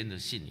民间的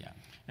信仰。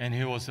 And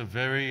he was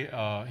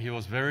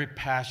very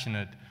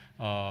passionate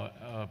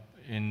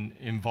in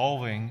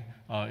involving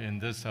in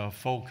this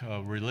folk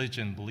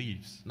religion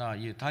beliefs.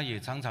 他也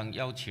常常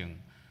邀请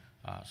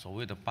所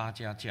谓的八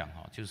家将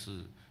就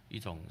是一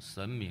种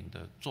神明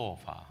的做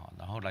法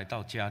然后来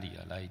到家里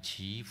来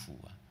祈福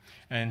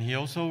And he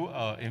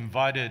also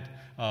invited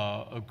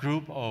a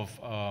group of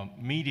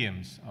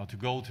mediums to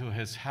go to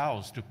his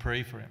house to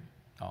pray for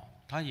him.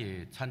 他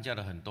也参加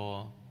了很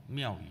多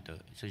庙宇的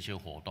这些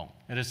活动。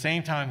 At the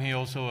same time, he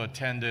also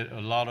attended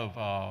a lot of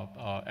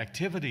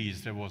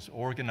activities that was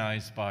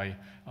organized by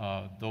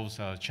those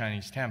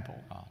Chinese temple.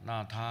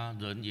 那他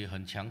人也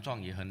很强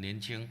壮，也很年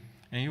轻。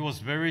 And he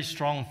was very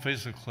strong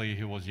physically.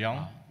 He was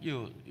young.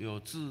 又有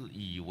自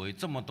以为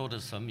这么多的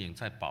神明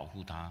在保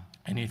护他。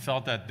 And he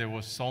thought that there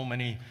were so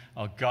many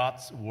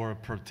gods were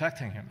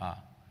protecting him.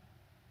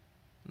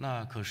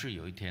 那可是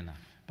有一天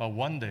But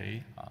one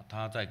day,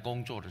 他在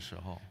工作的时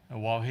候，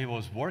 while he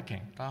was working,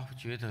 他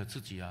觉得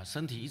自己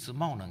身体一直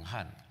冒冷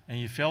汗。 and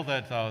he felt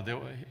that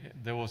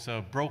there was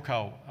a break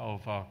out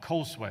of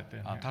cold sweat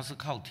in him. 他是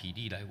靠体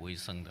力来为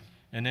生的。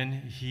 And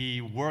then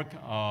he worked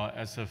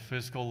as a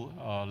physical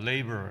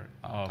laborer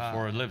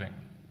for a living.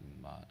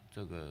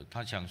 这个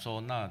他想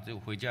说，那就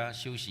回家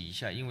休息一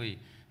下，因为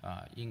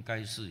应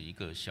该是一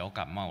个小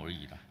感冒而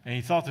已啦。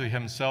 And he thought to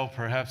himself,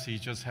 perhaps he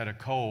just had a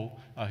cold.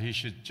 He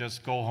should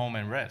just go home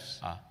and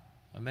rest.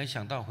 没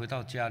想到回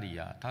到家里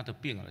他的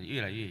病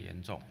越来越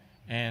严重。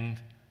 And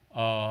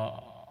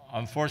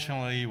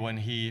unfortunately, when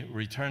he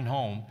returned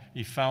home,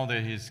 he found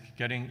that he's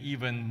getting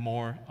even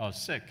more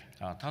sick.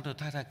 他的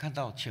太太看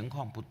到情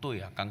况不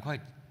对赶快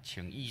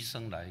请医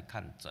生来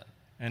看诊。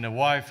 And the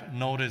wife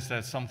noticed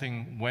that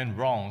something went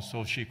wrong,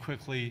 so she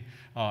quickly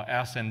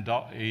asked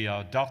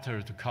a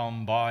doctor to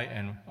come by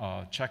and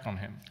check on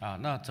him.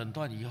 那诊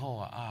断以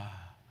后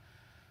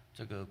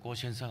这个郭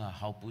先生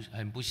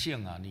很不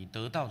幸你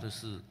得到的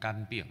是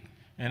肝病。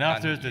 And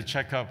after the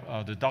checkup,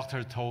 the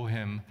doctor told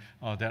him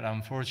that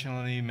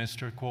unfortunately,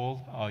 Mr.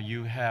 Kuo,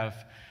 you have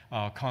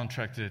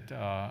contracted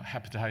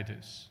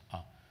hepatitis.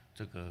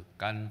 这个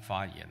肝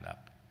发炎了。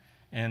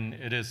 And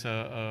it is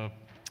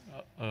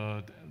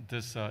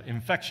this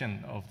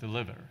infection of the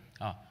liver.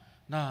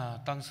 那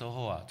当时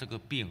候这个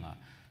病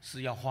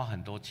是要花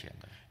很多钱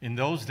的。 In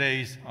those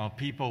days,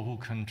 people who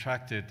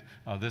contracted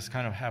this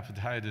kind of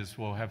hepatitis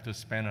will have to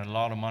spend a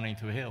lot of money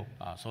to heal.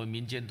 所以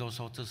民间都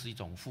说这是一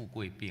种富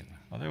贵病。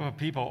 There were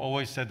people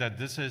always said that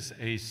this is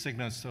a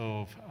sickness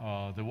of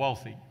the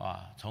wealthy.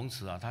 从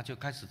此他就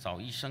开始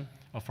找医生。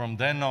 From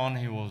then on,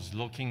 he was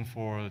looking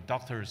for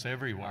doctors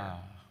everywhere.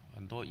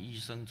 很多医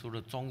生除了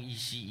中医、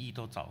西医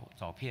都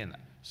找遍了。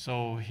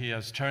 So he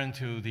has turned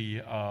to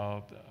the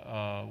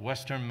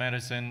Western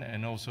medicine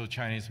and also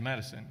Chinese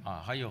medicine.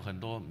 还有很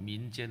多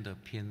民间的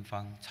偏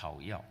方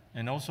草药。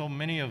 And also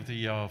many of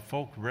the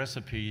folk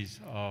recipes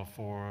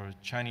for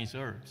Chinese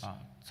herbs.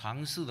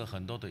 尝试了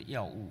很多的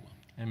药物。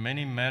 And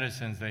many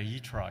medicines that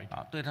he tried.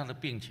 对他的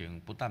病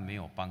情不但没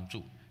有帮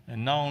助。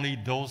 And not only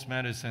those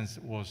medicines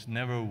was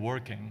never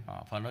working.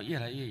 反而越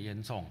来越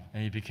严重。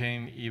 And it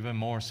became even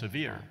more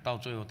severe. 到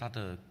最后他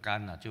的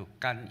肝就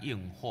肝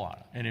硬化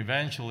了。 And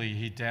eventually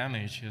he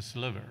damaged his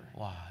liver.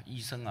 医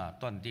生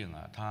断定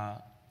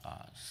他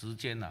时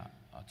间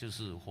就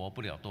是活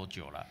不了多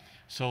久了。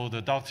 So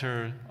the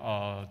doctor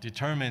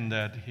determined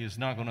that he's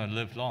not going to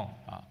live long.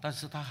 但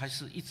是他还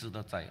是一直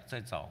的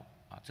在找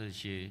这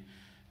些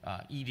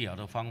医疗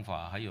的方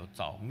法，还有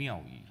找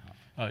庙宇。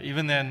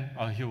 Even then,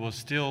 he was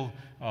still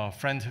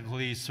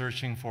frantically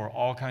searching for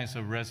all kinds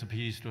of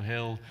recipes to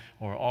heal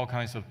or all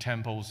kinds of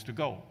temples to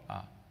go.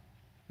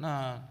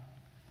 那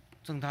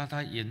正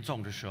他严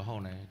重的时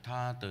候呢，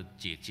他的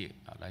姐姐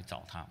来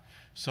找他。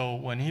So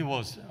when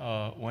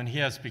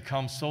he has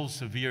become so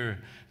severe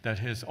that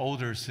his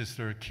older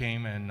sister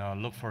came and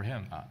looked for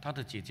him. 他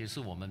的姐姐是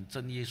我们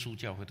真耶稣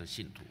教会的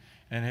信徒。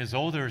And his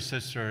older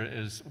sister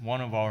is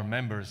one of our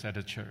members at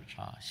the church.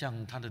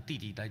 向他的弟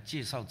弟来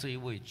介绍这一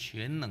位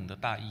全能的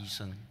大医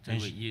生，这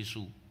位耶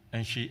稣。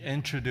And she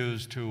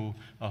introduced to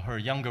her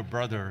younger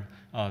brother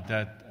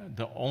that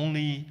the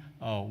only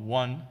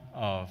one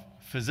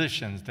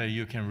physicians that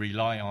you can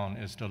rely on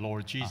is the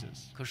Lord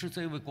Jesus. 可是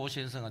这位郭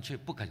先生却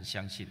不肯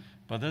相信。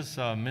But this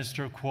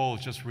Mr. Kuo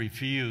just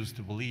refused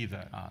to believe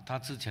that. 他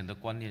之前的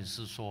观念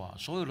是说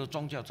所有的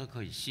宗教都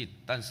可以信，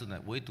但是呢，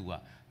唯独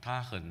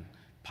他很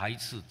排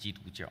斥基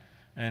督教。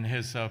And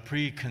his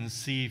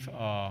preconceived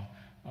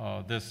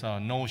this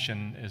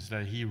notion is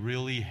that he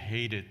really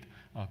hated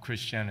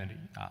Christianity.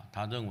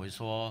 他认为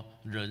说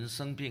人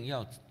生病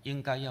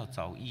应该要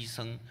找医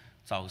生、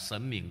找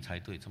神明才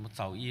对，怎么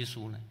找耶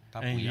稣呢？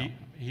他不要。And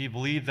he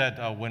believed that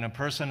when a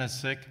person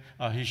is sick,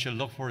 he should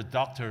look for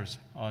doctors,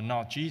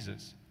 not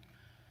Jesus.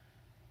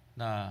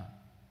 那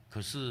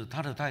可是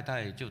他的太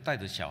太就带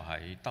着小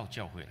孩到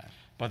教会来。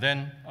But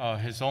then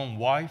his own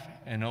wife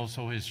and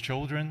also his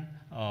children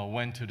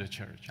went to the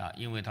church.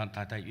 因为他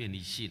太太愿意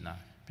信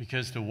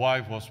Because the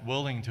wife was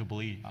willing to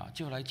believe.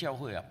 就来教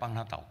会帮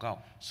他祷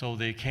告。So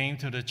they came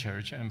to the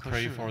church and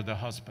prayed for the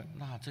husband.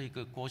 那这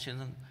个郭先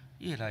生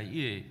越来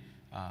越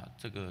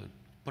这个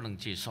不能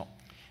接受。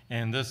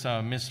And this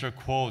Mr.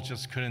 Kuo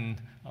just couldn't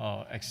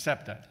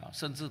accept that.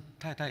 甚至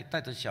太太带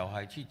着小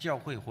孩去教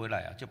会回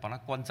来就把他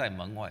关在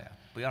门外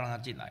不要让他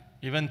进来。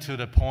Even to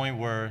the point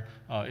where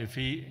if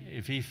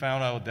he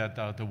found out that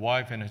the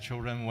wife and the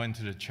children went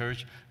to the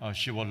church,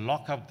 she would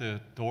lock up the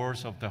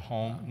doors of the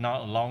home,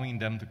 not allowing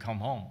them to come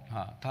home.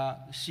 他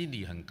心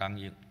里很刚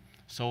硬。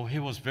So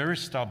he was very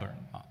stubborn.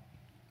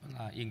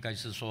 那应该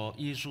是说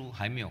耶稣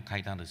还没有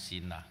开他的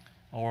心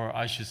Or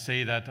I should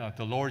say that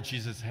the Lord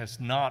Jesus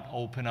has not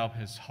opened up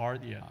his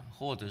heart yet.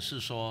 或者是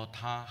说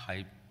他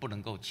还不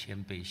能够谦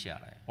卑下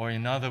来。Or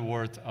in other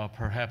words,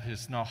 perhaps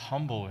he's not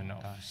humble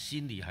enough.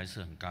 心里还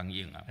是很刚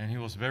硬And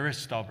he was very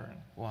stubborn.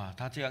 哇，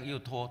他这样又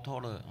拖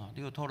了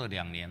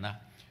2年了。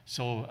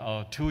So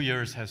 2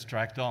 years has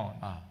dragged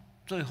on.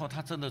 最后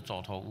他真的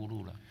走投无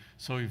路了。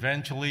So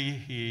eventually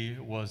he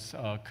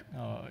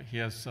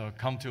has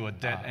come to a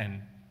dead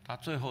end. 他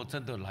最后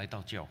真的来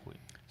到教会。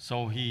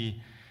So he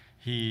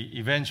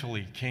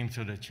eventually came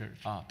to the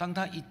church. 当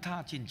他一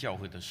踏进教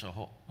会的时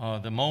候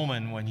the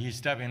moment when he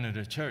stepped into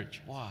the church.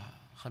 哇，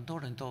很多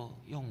人都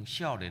用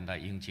笑脸来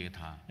迎接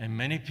他。And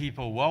many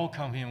people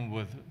welcome him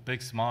with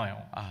big smile.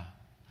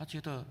 他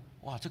觉得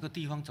哇，这个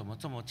地方怎么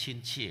这么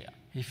亲切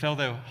He felt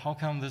that how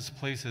come this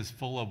place is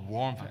full of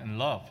warmth and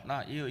love?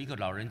 那也有一个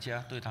老人家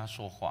对他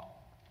说话。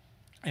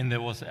And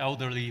there was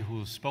elderly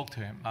who spoke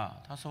to him.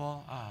 他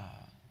说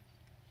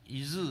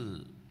一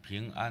日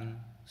平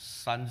安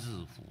3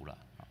日福了。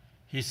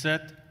He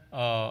said,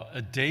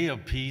 a day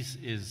of peace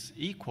is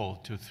equal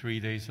to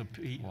 3 days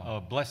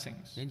of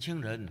blessings. 年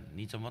轻人，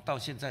你怎么到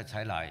现在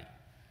才来？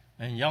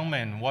 And young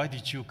man, why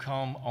did you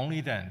come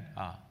only then?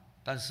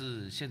 但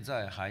是现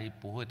在还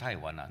不会太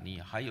晚了，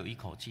你还有一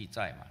口气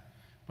在嘛。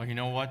But you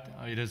know what?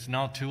 It is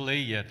not too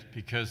late yet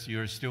because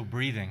you're still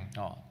breathing.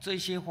 这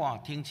些话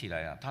听起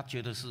来他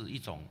觉得是一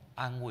种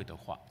安慰的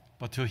话。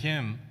But to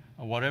him,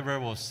 whatever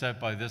was said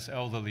by this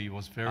elderly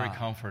was very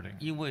comforting.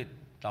 因为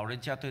老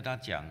人家对他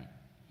讲。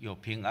有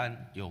平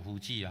安，有福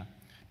气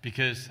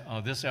Because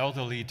this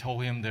elderly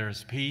told him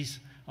there's peace,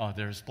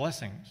 there's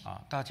blessings.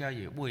 大家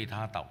也为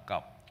他祷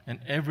告。And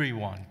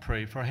everyone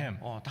prayed for him.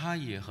 他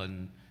也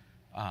很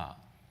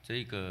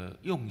这个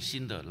用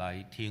心的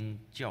来听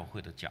教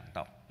会的讲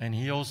道。And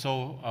he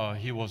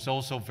was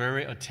also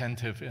very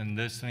attentive in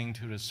listening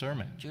to the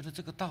sermon. 觉得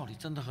这个道理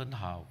真的很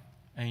好。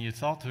And he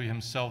thought to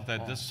himself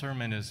that this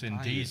sermon is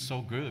indeed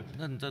so good.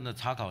 认真的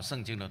查考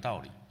圣经的道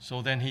理。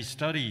So then he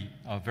studied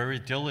very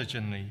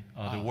diligently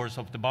the words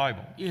of the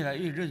Bible. 越来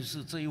越认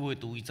识这一位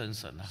独一真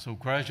神So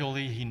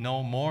gradually he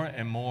know more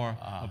and more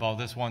about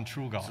this one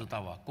true 知 God.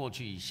 道过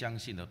去相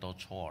信的都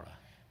错了。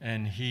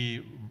And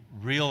he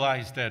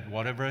realized that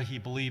whatever he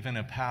believed in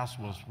the past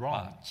was 把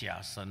wrong.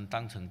 假神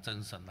当成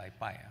真神来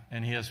拜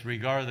And he has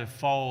regarded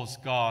false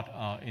God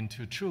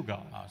into true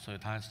God. 所以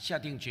他下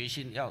定决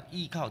心要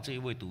依靠这一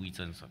位独一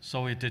真神。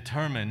So he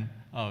determined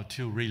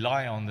to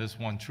rely on this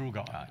one true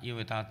God. 因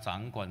为他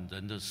掌管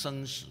人的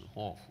生死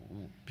或服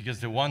务。Because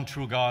the one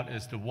true God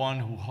is the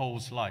one who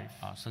holds life.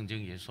 圣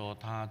经也说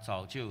他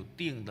早就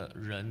定了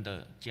人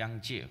的疆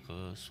界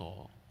和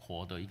所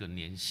活的一个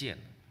年限。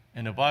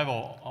And the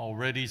Bible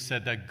already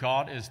said that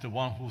God is the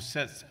one who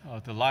sets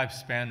the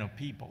lifespan of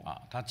people.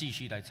 他继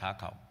续来查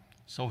考。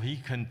So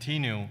he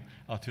continued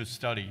to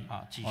study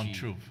继 on 续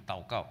truth.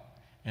 祷告。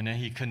And then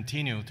he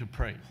continued to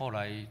pray. 后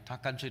来他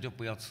干脆就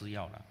不要吃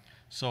药了。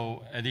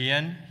So at the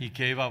end, he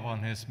gave up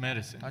on his 他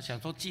medicine.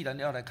 想说，既然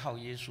要来靠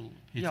耶稣，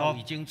 He 药 thought-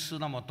 已经吃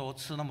那么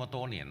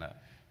多年了。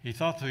 He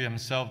thought to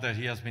himself that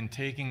he has been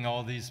taking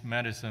all these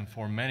medicine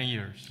for many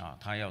years.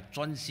 他要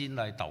专心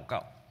来祷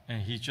告。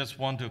And he just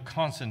want to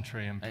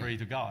concentrate and pray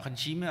to God. 很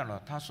奇妙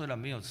了，他虽然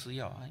没有吃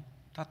药，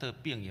他的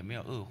病也没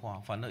有恶化，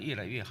反而越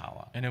来越好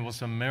啊。And it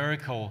was a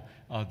miracle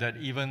that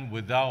even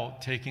without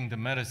taking the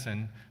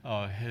medicine,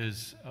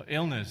 his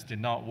illness did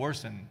not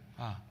worsen.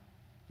 啊，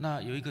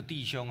那有一个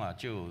弟兄啊，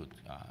就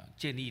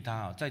建议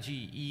他再去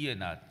医院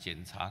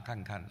检查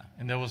看看啦。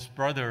And there was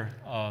brother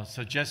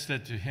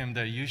suggested to him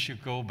that you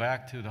should go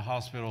back to the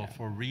hospital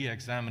for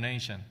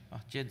re-examination.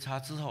 检查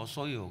之后，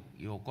所有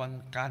有关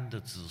肝的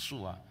指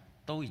数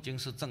都已经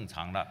是正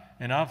常了。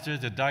And after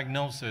the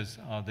diagnosis,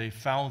 they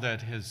found that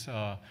his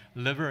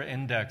liver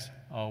index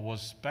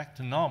was back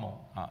to normal.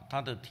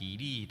 他的体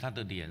力、他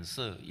的脸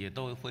色也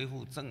都恢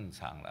复正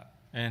常了。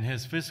And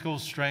his physical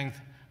strength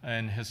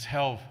and his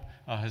health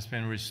has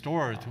been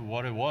restored to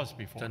what it was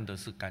before. 真的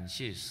是感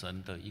谢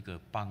神的一个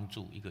帮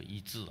助、一个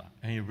医治啊。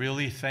And he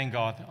really thanked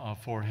God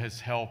for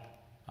his help.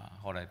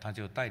 后来他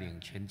就带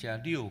领全家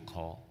6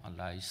口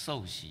来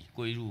受洗，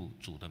归入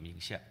主的名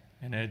下。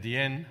And at the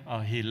end,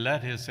 he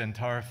led his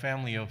entire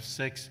family of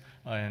 6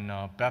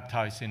 and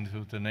baptized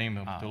into the name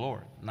of the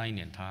Lord. 那一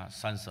年他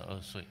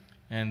32岁。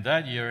And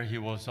that year, he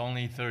was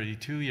only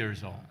 32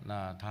 years old.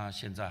 那他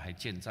现在还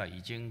健在，已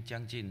经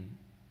将近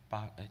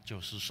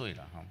90岁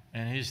了哈。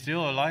And he's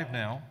still alive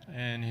now,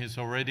 and he's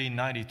already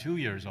 92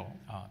 years old.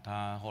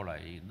 他后来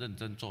认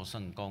真做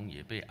圣工，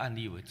也被按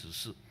立为执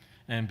事。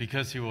And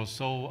because he was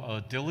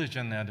so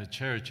diligent at the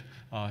church,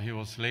 he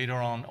was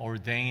later on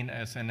ordained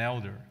as an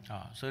elder.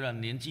 虽然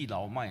年纪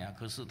老迈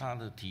可是他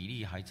的体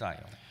力还在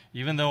哦。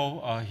Even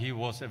though he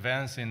was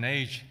advanced in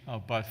age,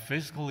 but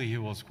physically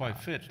he was quite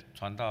fit.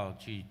 传道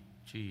去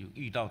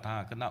遇到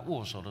他，跟他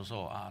握手的时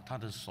候他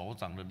的手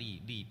掌的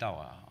力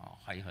道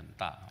还很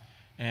大。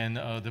And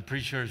the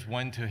preachers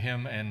went to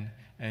him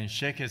and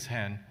shake his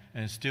hand,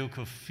 and still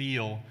could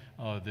feel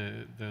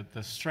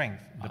the strength,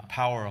 the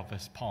power of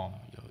his palm.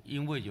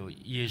 因为有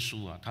耶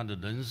稣他的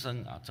人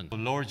生整个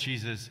The Lord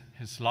Jesus,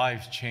 his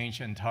life changed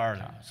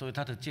entirely. 所以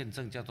他的见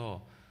证叫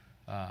做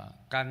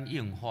肝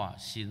硬化，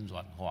心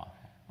软化。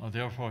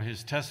Therefore,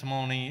 his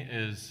testimony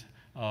is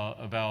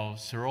about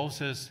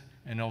cirrhosis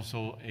and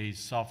also a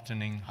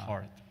softening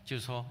heart. 就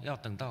是说，要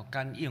等到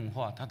肝硬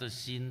化，他的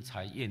心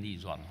才愿意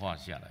软化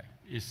下来。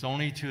It's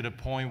only to the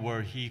point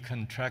where he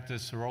contracted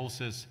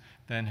cirrhosis,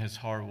 then his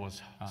heart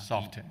was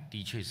softened.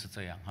 的确是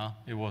这样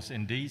It was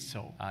indeed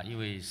so. 因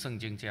为圣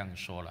经这样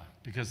说了。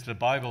Because the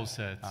Bible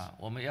says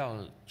我们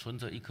要存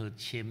着一颗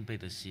谦卑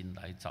的心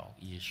来找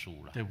耶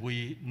稣了。that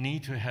we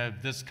need to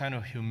have this kind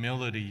of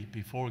humility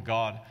before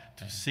God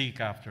to seek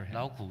after Him.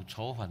 劳苦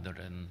愁烦的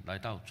人来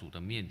到主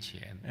的面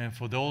前， And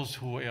for those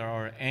who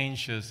are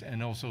anxious and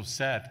also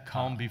sad,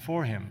 come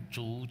before Him,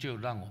 主就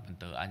让我们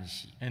得安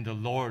息。and the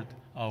Lord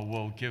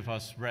will give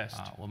us rest.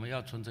 我们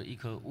要存着一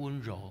颗温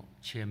柔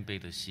谦卑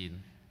的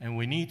心， And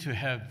we need to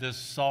have this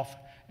soft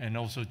and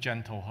also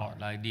gentle heart,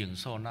 来领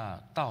受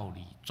那道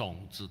理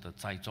种子的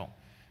栽种。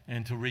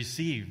 and to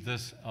receive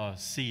this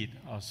seed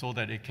so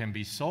that it can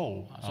be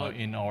sown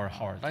in our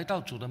heart. 来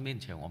到主的面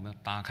前，我们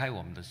打开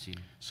我们的心，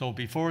 So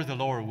before the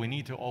Lord, we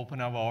need to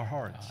open up our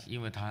hearts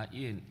因为他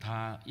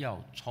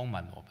要充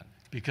满我们，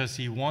 because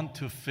He wants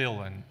to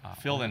fill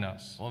in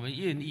us. 我们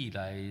愿意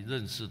来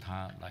认识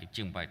他，来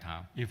敬拜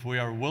他。 If we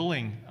are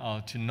willing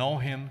to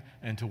know Him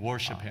and to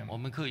worship Him, 我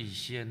们可以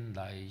先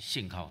来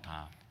信靠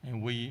他。 and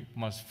we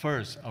must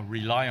first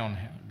rely on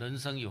Him. 人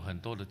生有很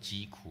多的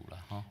疾苦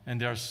了 And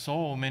there are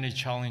so many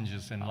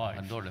challenges in 很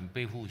life, 多人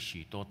背负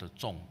许多的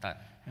重担，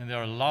 and there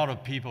are a lot of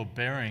people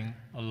bearing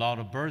a lot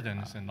of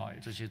burdens in life.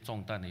 这些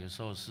重担呢，有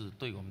时候是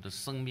对我们的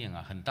生命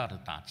很大的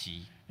打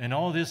击。 And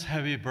all this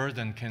heavy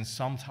burden can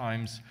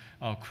sometimes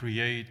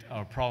create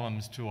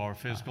problems to our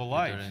physical 有的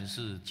life. 人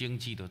是经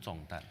济的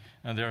重担，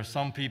 And there are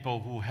some people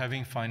who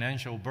having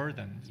financial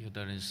burdens. 有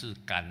的人是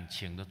感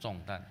情的重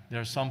担， There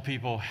are some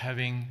people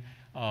having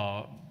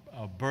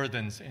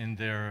burdens in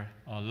their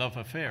love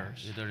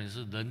affairs. 有的人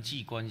是人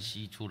际关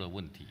系出了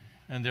问题，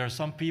 And there are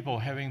some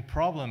people having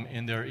problem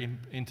in their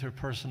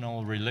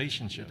interpersonal 有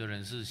relationship. 的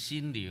人是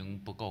心灵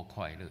不够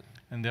快乐，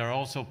 And there are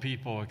also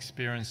people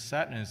experience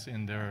sadness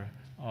in their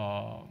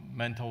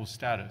mental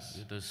status.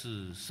 有的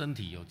是身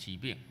体有疾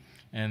病，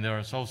 And there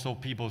are also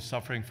people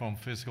suffering from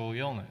physical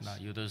illness. 那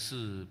有的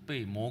是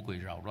被魔鬼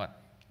扰乱，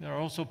 There are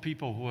also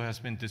people who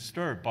has been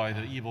disturbed by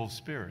the evil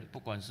spirit. 不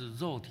管是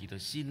肉体的、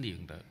心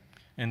灵的，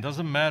 And it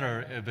doesn't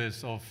matter if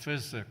it's of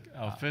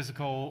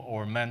physical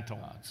or mental.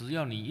 只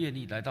要你愿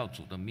意来到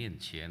主的面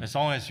前， As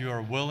long as you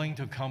are willing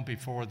to come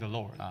before the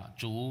Lord.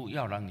 主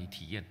要让你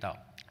体验到，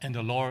 And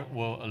the Lord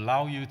will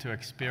allow you to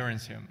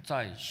experience Him.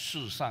 在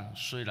世上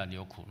虽然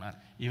有苦难，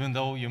 Even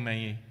though you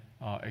may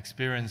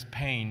experience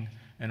pain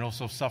and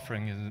also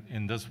suffering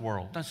in this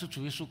world. 但是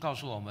主耶稣告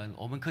诉我们，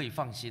我们可以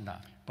放心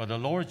But the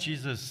Lord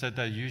Jesus said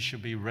that you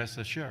should be rest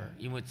assured.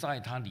 因为在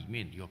他里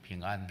面有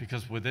平安。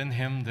 Because within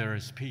Him there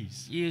is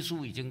peace. 耶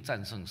稣已经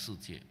战胜世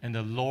界， And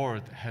the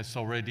Lord has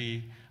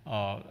already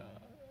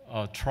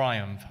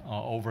triumph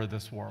over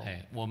this world.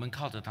 我们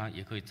靠着他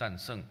也可以战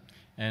胜。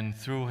 And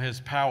through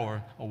His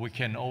power, we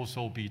can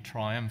also be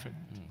triumphant.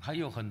 还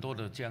有很多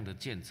的这样的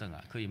见证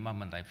啊，可以慢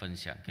慢来分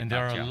享给 And 大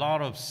there are a 家。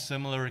 lot of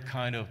similar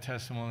kind of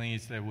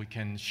testimonies that we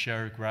can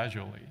share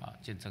gradually.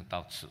 见证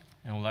到此。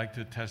 And we'd like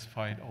to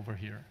testify it over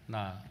here.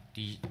 那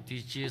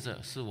接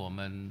着是我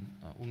们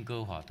温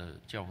哥华的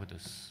教会的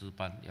诗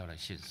班要来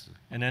献诗。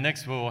 And then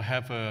next we will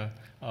have a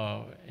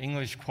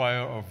English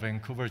choir of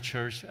Vancouver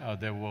Church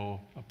that will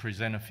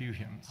present a few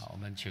hymns. 好，我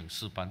们请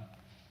诗班。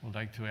 We'd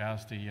like to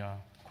ask the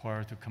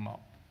choir to come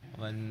up.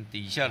 我们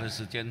底下的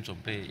时间准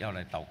备要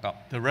来祷告。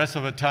 The rest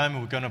of the time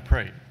we're going to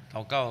pray.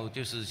 祷告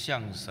就是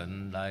向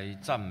神来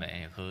赞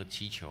美和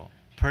祈求。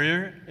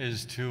 Prayer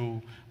is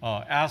to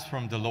ask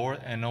from the Lord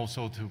and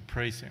also to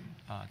praise Him.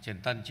 简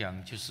单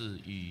讲就是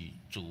与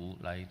主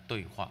来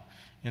对话。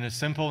 In a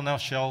simple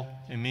nutshell,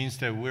 it means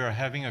that we are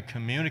having a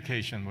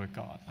communication with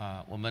God.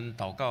 我们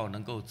祷告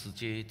能够直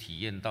接体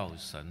验到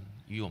神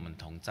与我们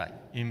同在。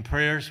 In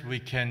prayers, we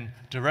can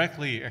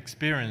directly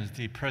experience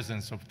the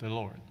presence of the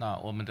Lord. 那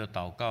我们的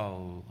祷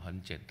告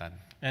很简单，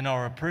 And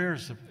our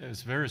prayers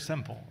is very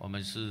simple. 我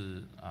们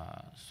是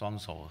双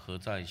手合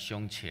在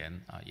胸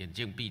前眼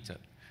睛闭着，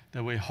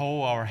 That we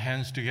hold our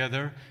hands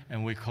together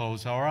and we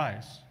close our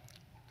eyes.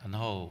 然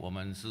后我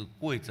们是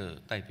跪着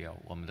代表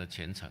我们的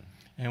虔诚。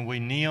 And we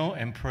kneel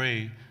and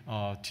pray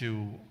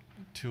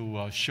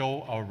to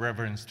show our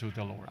reverence to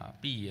the Lord.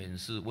 闭眼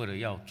是为了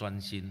要专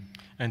心。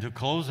 And to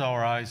close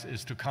our eyes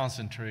is to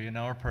concentrate in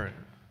our prayer.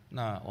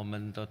 那我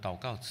们的祷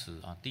告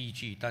词第一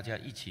句大家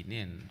一起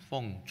念：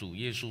奉主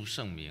耶稣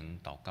圣名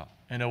祷告。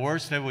 And the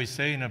words that we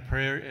say in a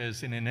prayer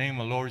is, in the name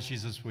of Lord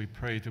Jesus we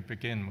pray to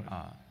begin with.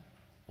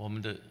 我们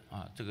的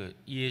这个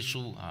耶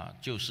稣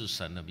就是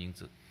神的名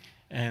字。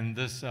 And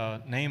this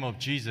name of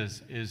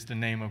Jesus is the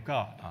name of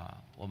God.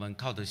 我们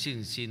靠着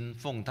信心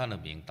奉他的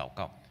名祷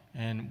告。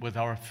 And with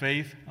our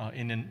faith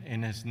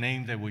in His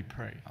name that we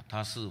pray.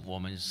 他是我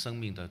们生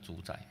命的主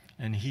宰。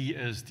 And He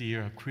is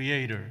the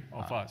creator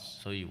of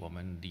us. 所以我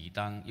们理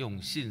当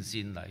用信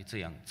心来这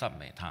样赞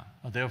美他。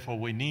 Therefore,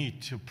 we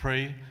need to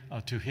pray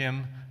to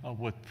Him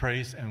with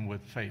praise and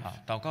with faith.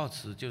 祷告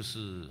词就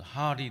是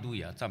哈利路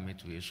亚赞美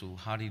主耶稣，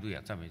哈利路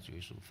亚赞美主耶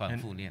稣，反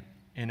复念。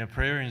 In the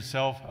prayer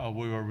itself,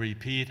 we will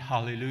repeat,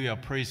 Hallelujah,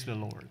 praise the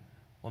Lord.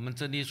 我们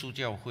真耶稣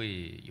教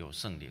会有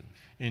圣灵，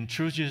 In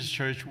True Jesus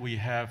Church, we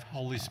have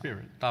Holy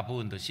Spirit. 大部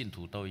分的信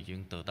徒都已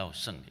经得到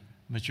圣灵，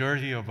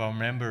 Majority of our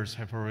members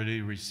have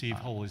already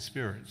received Holy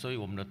Spirit. 所以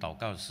我们的祷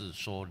告是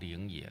说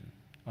灵言。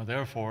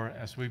 Therefore,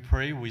 as we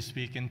pray, we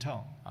speak in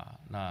tongue.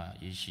 那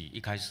也许一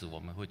开始我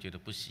们会觉得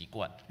不习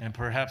惯， And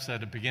perhaps at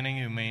the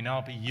beginning, you may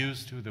not be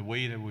used to the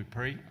way that we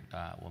pray.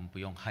 我们不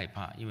用害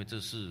怕，因为这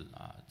是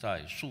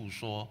在诉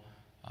说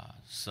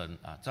神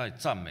在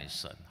赞美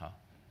神哈。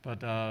 But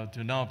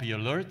do not be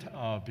alert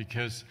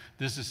because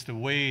this is the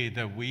way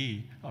that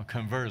we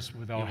converse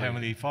with our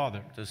Heavenly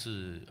Father. 这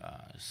是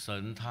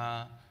神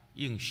他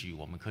应许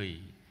我们可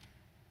以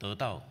得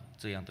到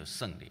这样的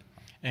圣灵。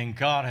 And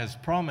God has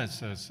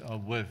promised us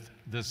with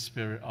this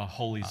Spirit,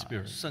 Holy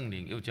Spirit. 圣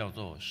灵又叫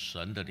做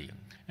神的灵，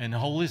 And the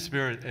Holy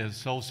Spirit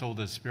is also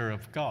the Spirit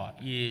of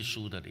God. 耶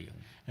稣的灵，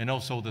 And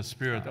also the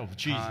Spirit of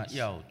他 Jesus.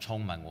 要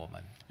充满我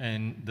们，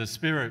 And the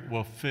Spirit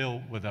will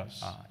fill with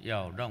us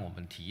要让我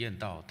们体验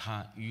到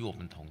他与我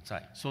们同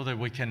在。 so that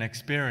we can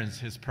experience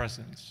His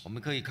presence. 我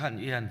们可以看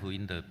约翰福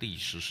音的第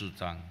14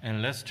章 And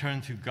let's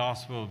turn to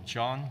Gospel of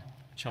John,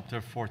 chapter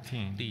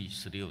 14, 第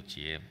16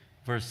节。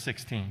 verse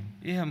 16.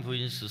 约翰福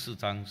音14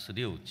章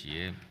16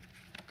节，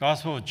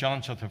 Gospel of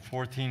John, chapter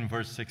 14,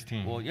 verse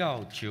 16. 我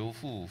要求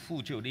父，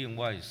父就另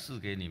外赐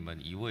给你们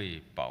一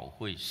位保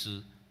惠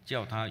师，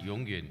叫他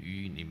永远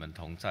与你们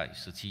同在。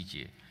17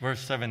节，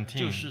 Verse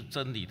就 17. 是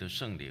真理的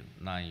圣灵，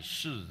乃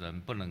世人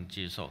不能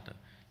接受的，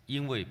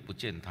因为不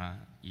见他，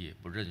也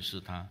不认识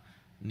他。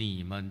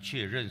你们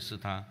却认识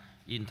他，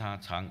因他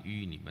常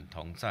与你们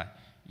同在，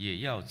也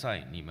要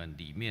在你们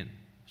里面。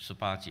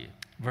18节，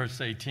 Verse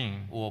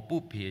 18. 我不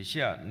撇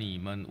下你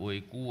们为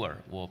孤儿，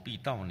我必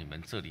到你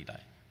们这里来。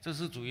这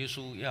是主耶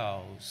稣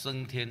要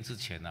升天之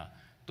前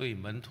对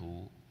门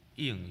徒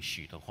应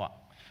许的话。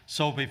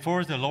 So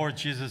before the Lord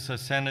Jesus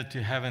ascended to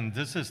heaven,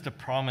 this is the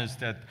promise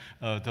that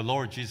the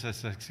Lord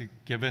Jesus has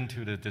given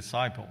to the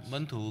disciples.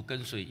 门徒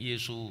跟随耶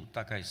稣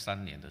大概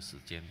3年的时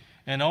间，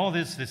 And all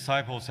these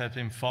disciples have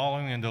been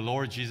following in the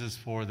Lord Jesus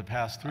for the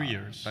past 3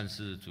 years. 但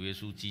是主耶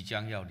稣即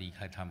将要离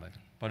开他们，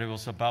 But it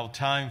was about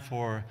time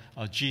for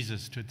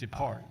Jesus to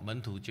depart.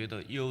 门徒觉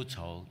得忧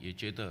愁，也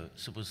觉得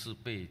是不是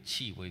被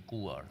弃为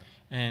孤儿。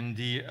 And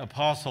the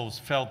apostles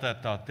felt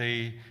that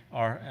they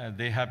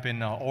have been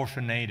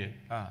orphanated.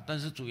 但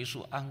是主耶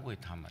稣安慰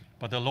他们，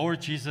 But the Lord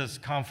Jesus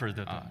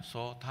comforted them.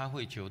 说他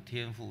会求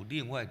天父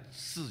另外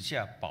赐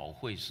下保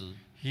惠师，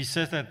 He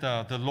says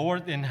that the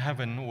Lord in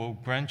heaven will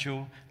grant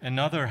you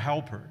another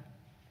helper.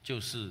 就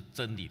是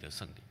真理的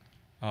圣灵。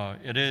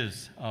It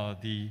is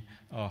the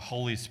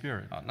Holy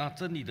Spirit. 啊，那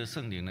真理的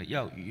圣灵呢，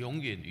要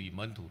永远与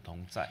门徒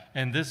同在。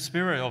 And this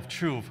Spirit of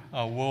truth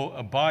will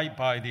abide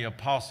by the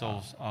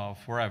apostles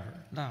forever.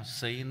 那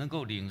谁能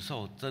够领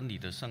受真理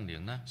的圣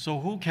灵呢？ So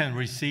who can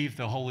receive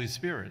the Holy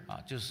Spirit? 啊，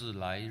就是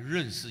来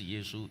认识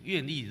耶稣、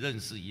愿意认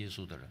识耶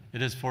稣的人。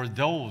 It is for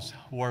those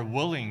who are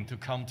willing to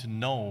come to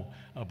know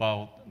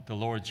about the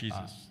Lord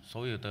啊 Jesus.，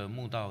所有的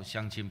慕道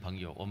乡亲朋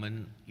友，我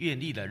们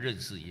愿意来认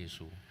识耶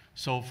稣。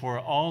 So for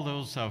all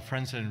those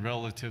friends and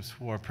relatives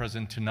who are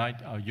present tonight,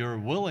 you're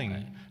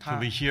willing to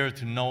be here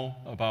to know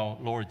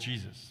about Lord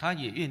Jesus. 他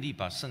也愿意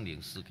把圣灵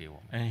赐给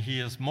我们。 And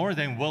He is more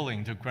than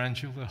willing to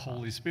grant you the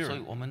Holy 所以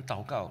Spirit. 我们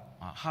祷告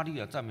啊，哈利路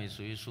亚赞美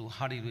主耶稣，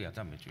哈利路亚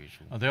赞美主耶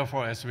稣。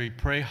 Therefore, as we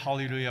pray,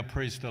 Hallelujah,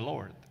 praise the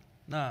Lord.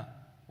 那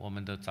我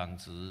们的长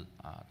子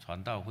啊，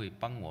传道会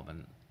帮我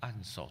们按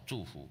手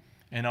祝福。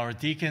 And our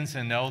deacons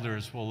and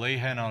elders will lay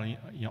hand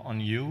on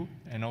you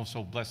and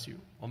also bless you.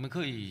 我们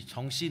可以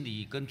从心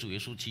里跟主耶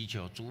稣祈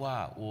求：主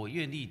啊，我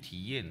愿意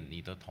体验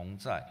你的同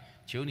在，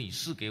求你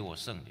赐给我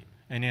圣灵。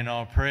 And in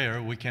our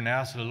prayer, we can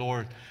ask the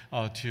Lord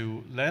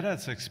to let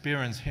us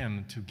experience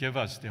Him, to give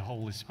us the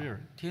Holy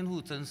Spirit. 天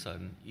父真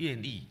神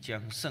愿意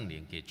将圣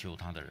灵给求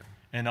他的人。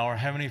 And our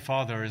Heavenly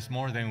Father is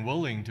more than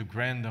willing to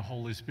grant the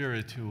Holy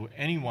Spirit to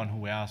anyone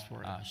who asks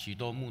for it. 啊，许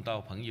多慕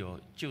道朋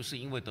友就是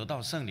因为得到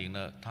圣灵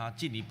了，他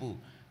进一步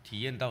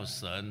体验到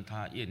神，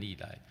他愿意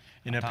来，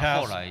 In the 他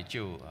后 past- 来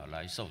就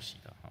来受洗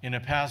的。 In the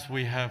past,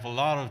 we have a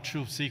lot of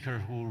truth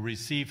seekers who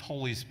received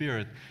Holy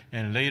Spirit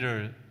and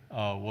later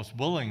was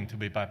willing to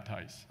be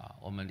baptized. 啊，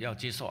我们要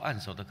接受按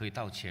手的可以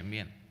到前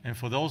面， And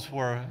for those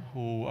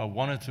who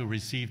wanted to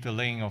receive the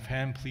laying of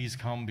hand, please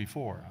come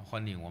before.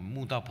 欢迎我们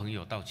慕道朋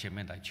友到前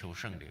面来求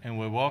圣灵。 And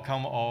we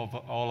welcome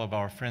all of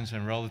our friends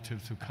and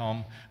relatives to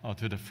come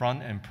to the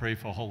front and pray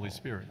for Holy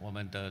Spirit. 我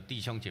们的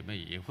弟兄姐妹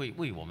也会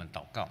为我们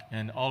祷告。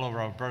 And all of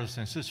our brothers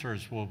and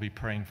sisters will be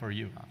praying for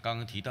you. 啊，刚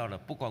刚提到了，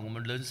不管我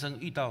们人生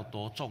遇到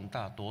多重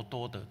大、多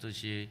多的这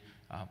些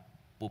啊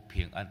不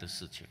平安的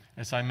事情，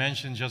 As I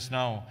mentioned just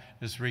now,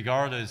 is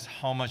regardless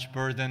how much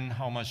burden,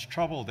 how much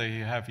trouble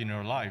they have in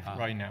their life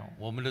right now.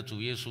 我们的主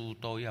耶稣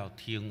都要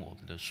听我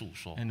们的诉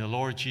说， And the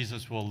Lord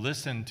Jesus will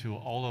listen to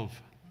all of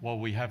what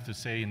we have to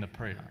say in the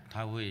prayer.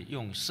 他会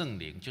用圣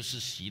灵，就是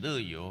喜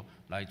乐油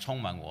来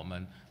充满我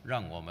们，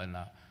让我们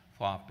呢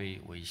化悲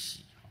为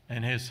喜。 And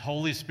His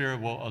Holy Spirit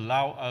will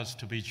allow us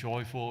to be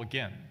joyful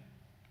again.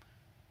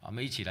 啊，我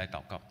们一起来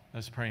祷告。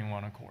 Let's pray in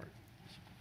one accord.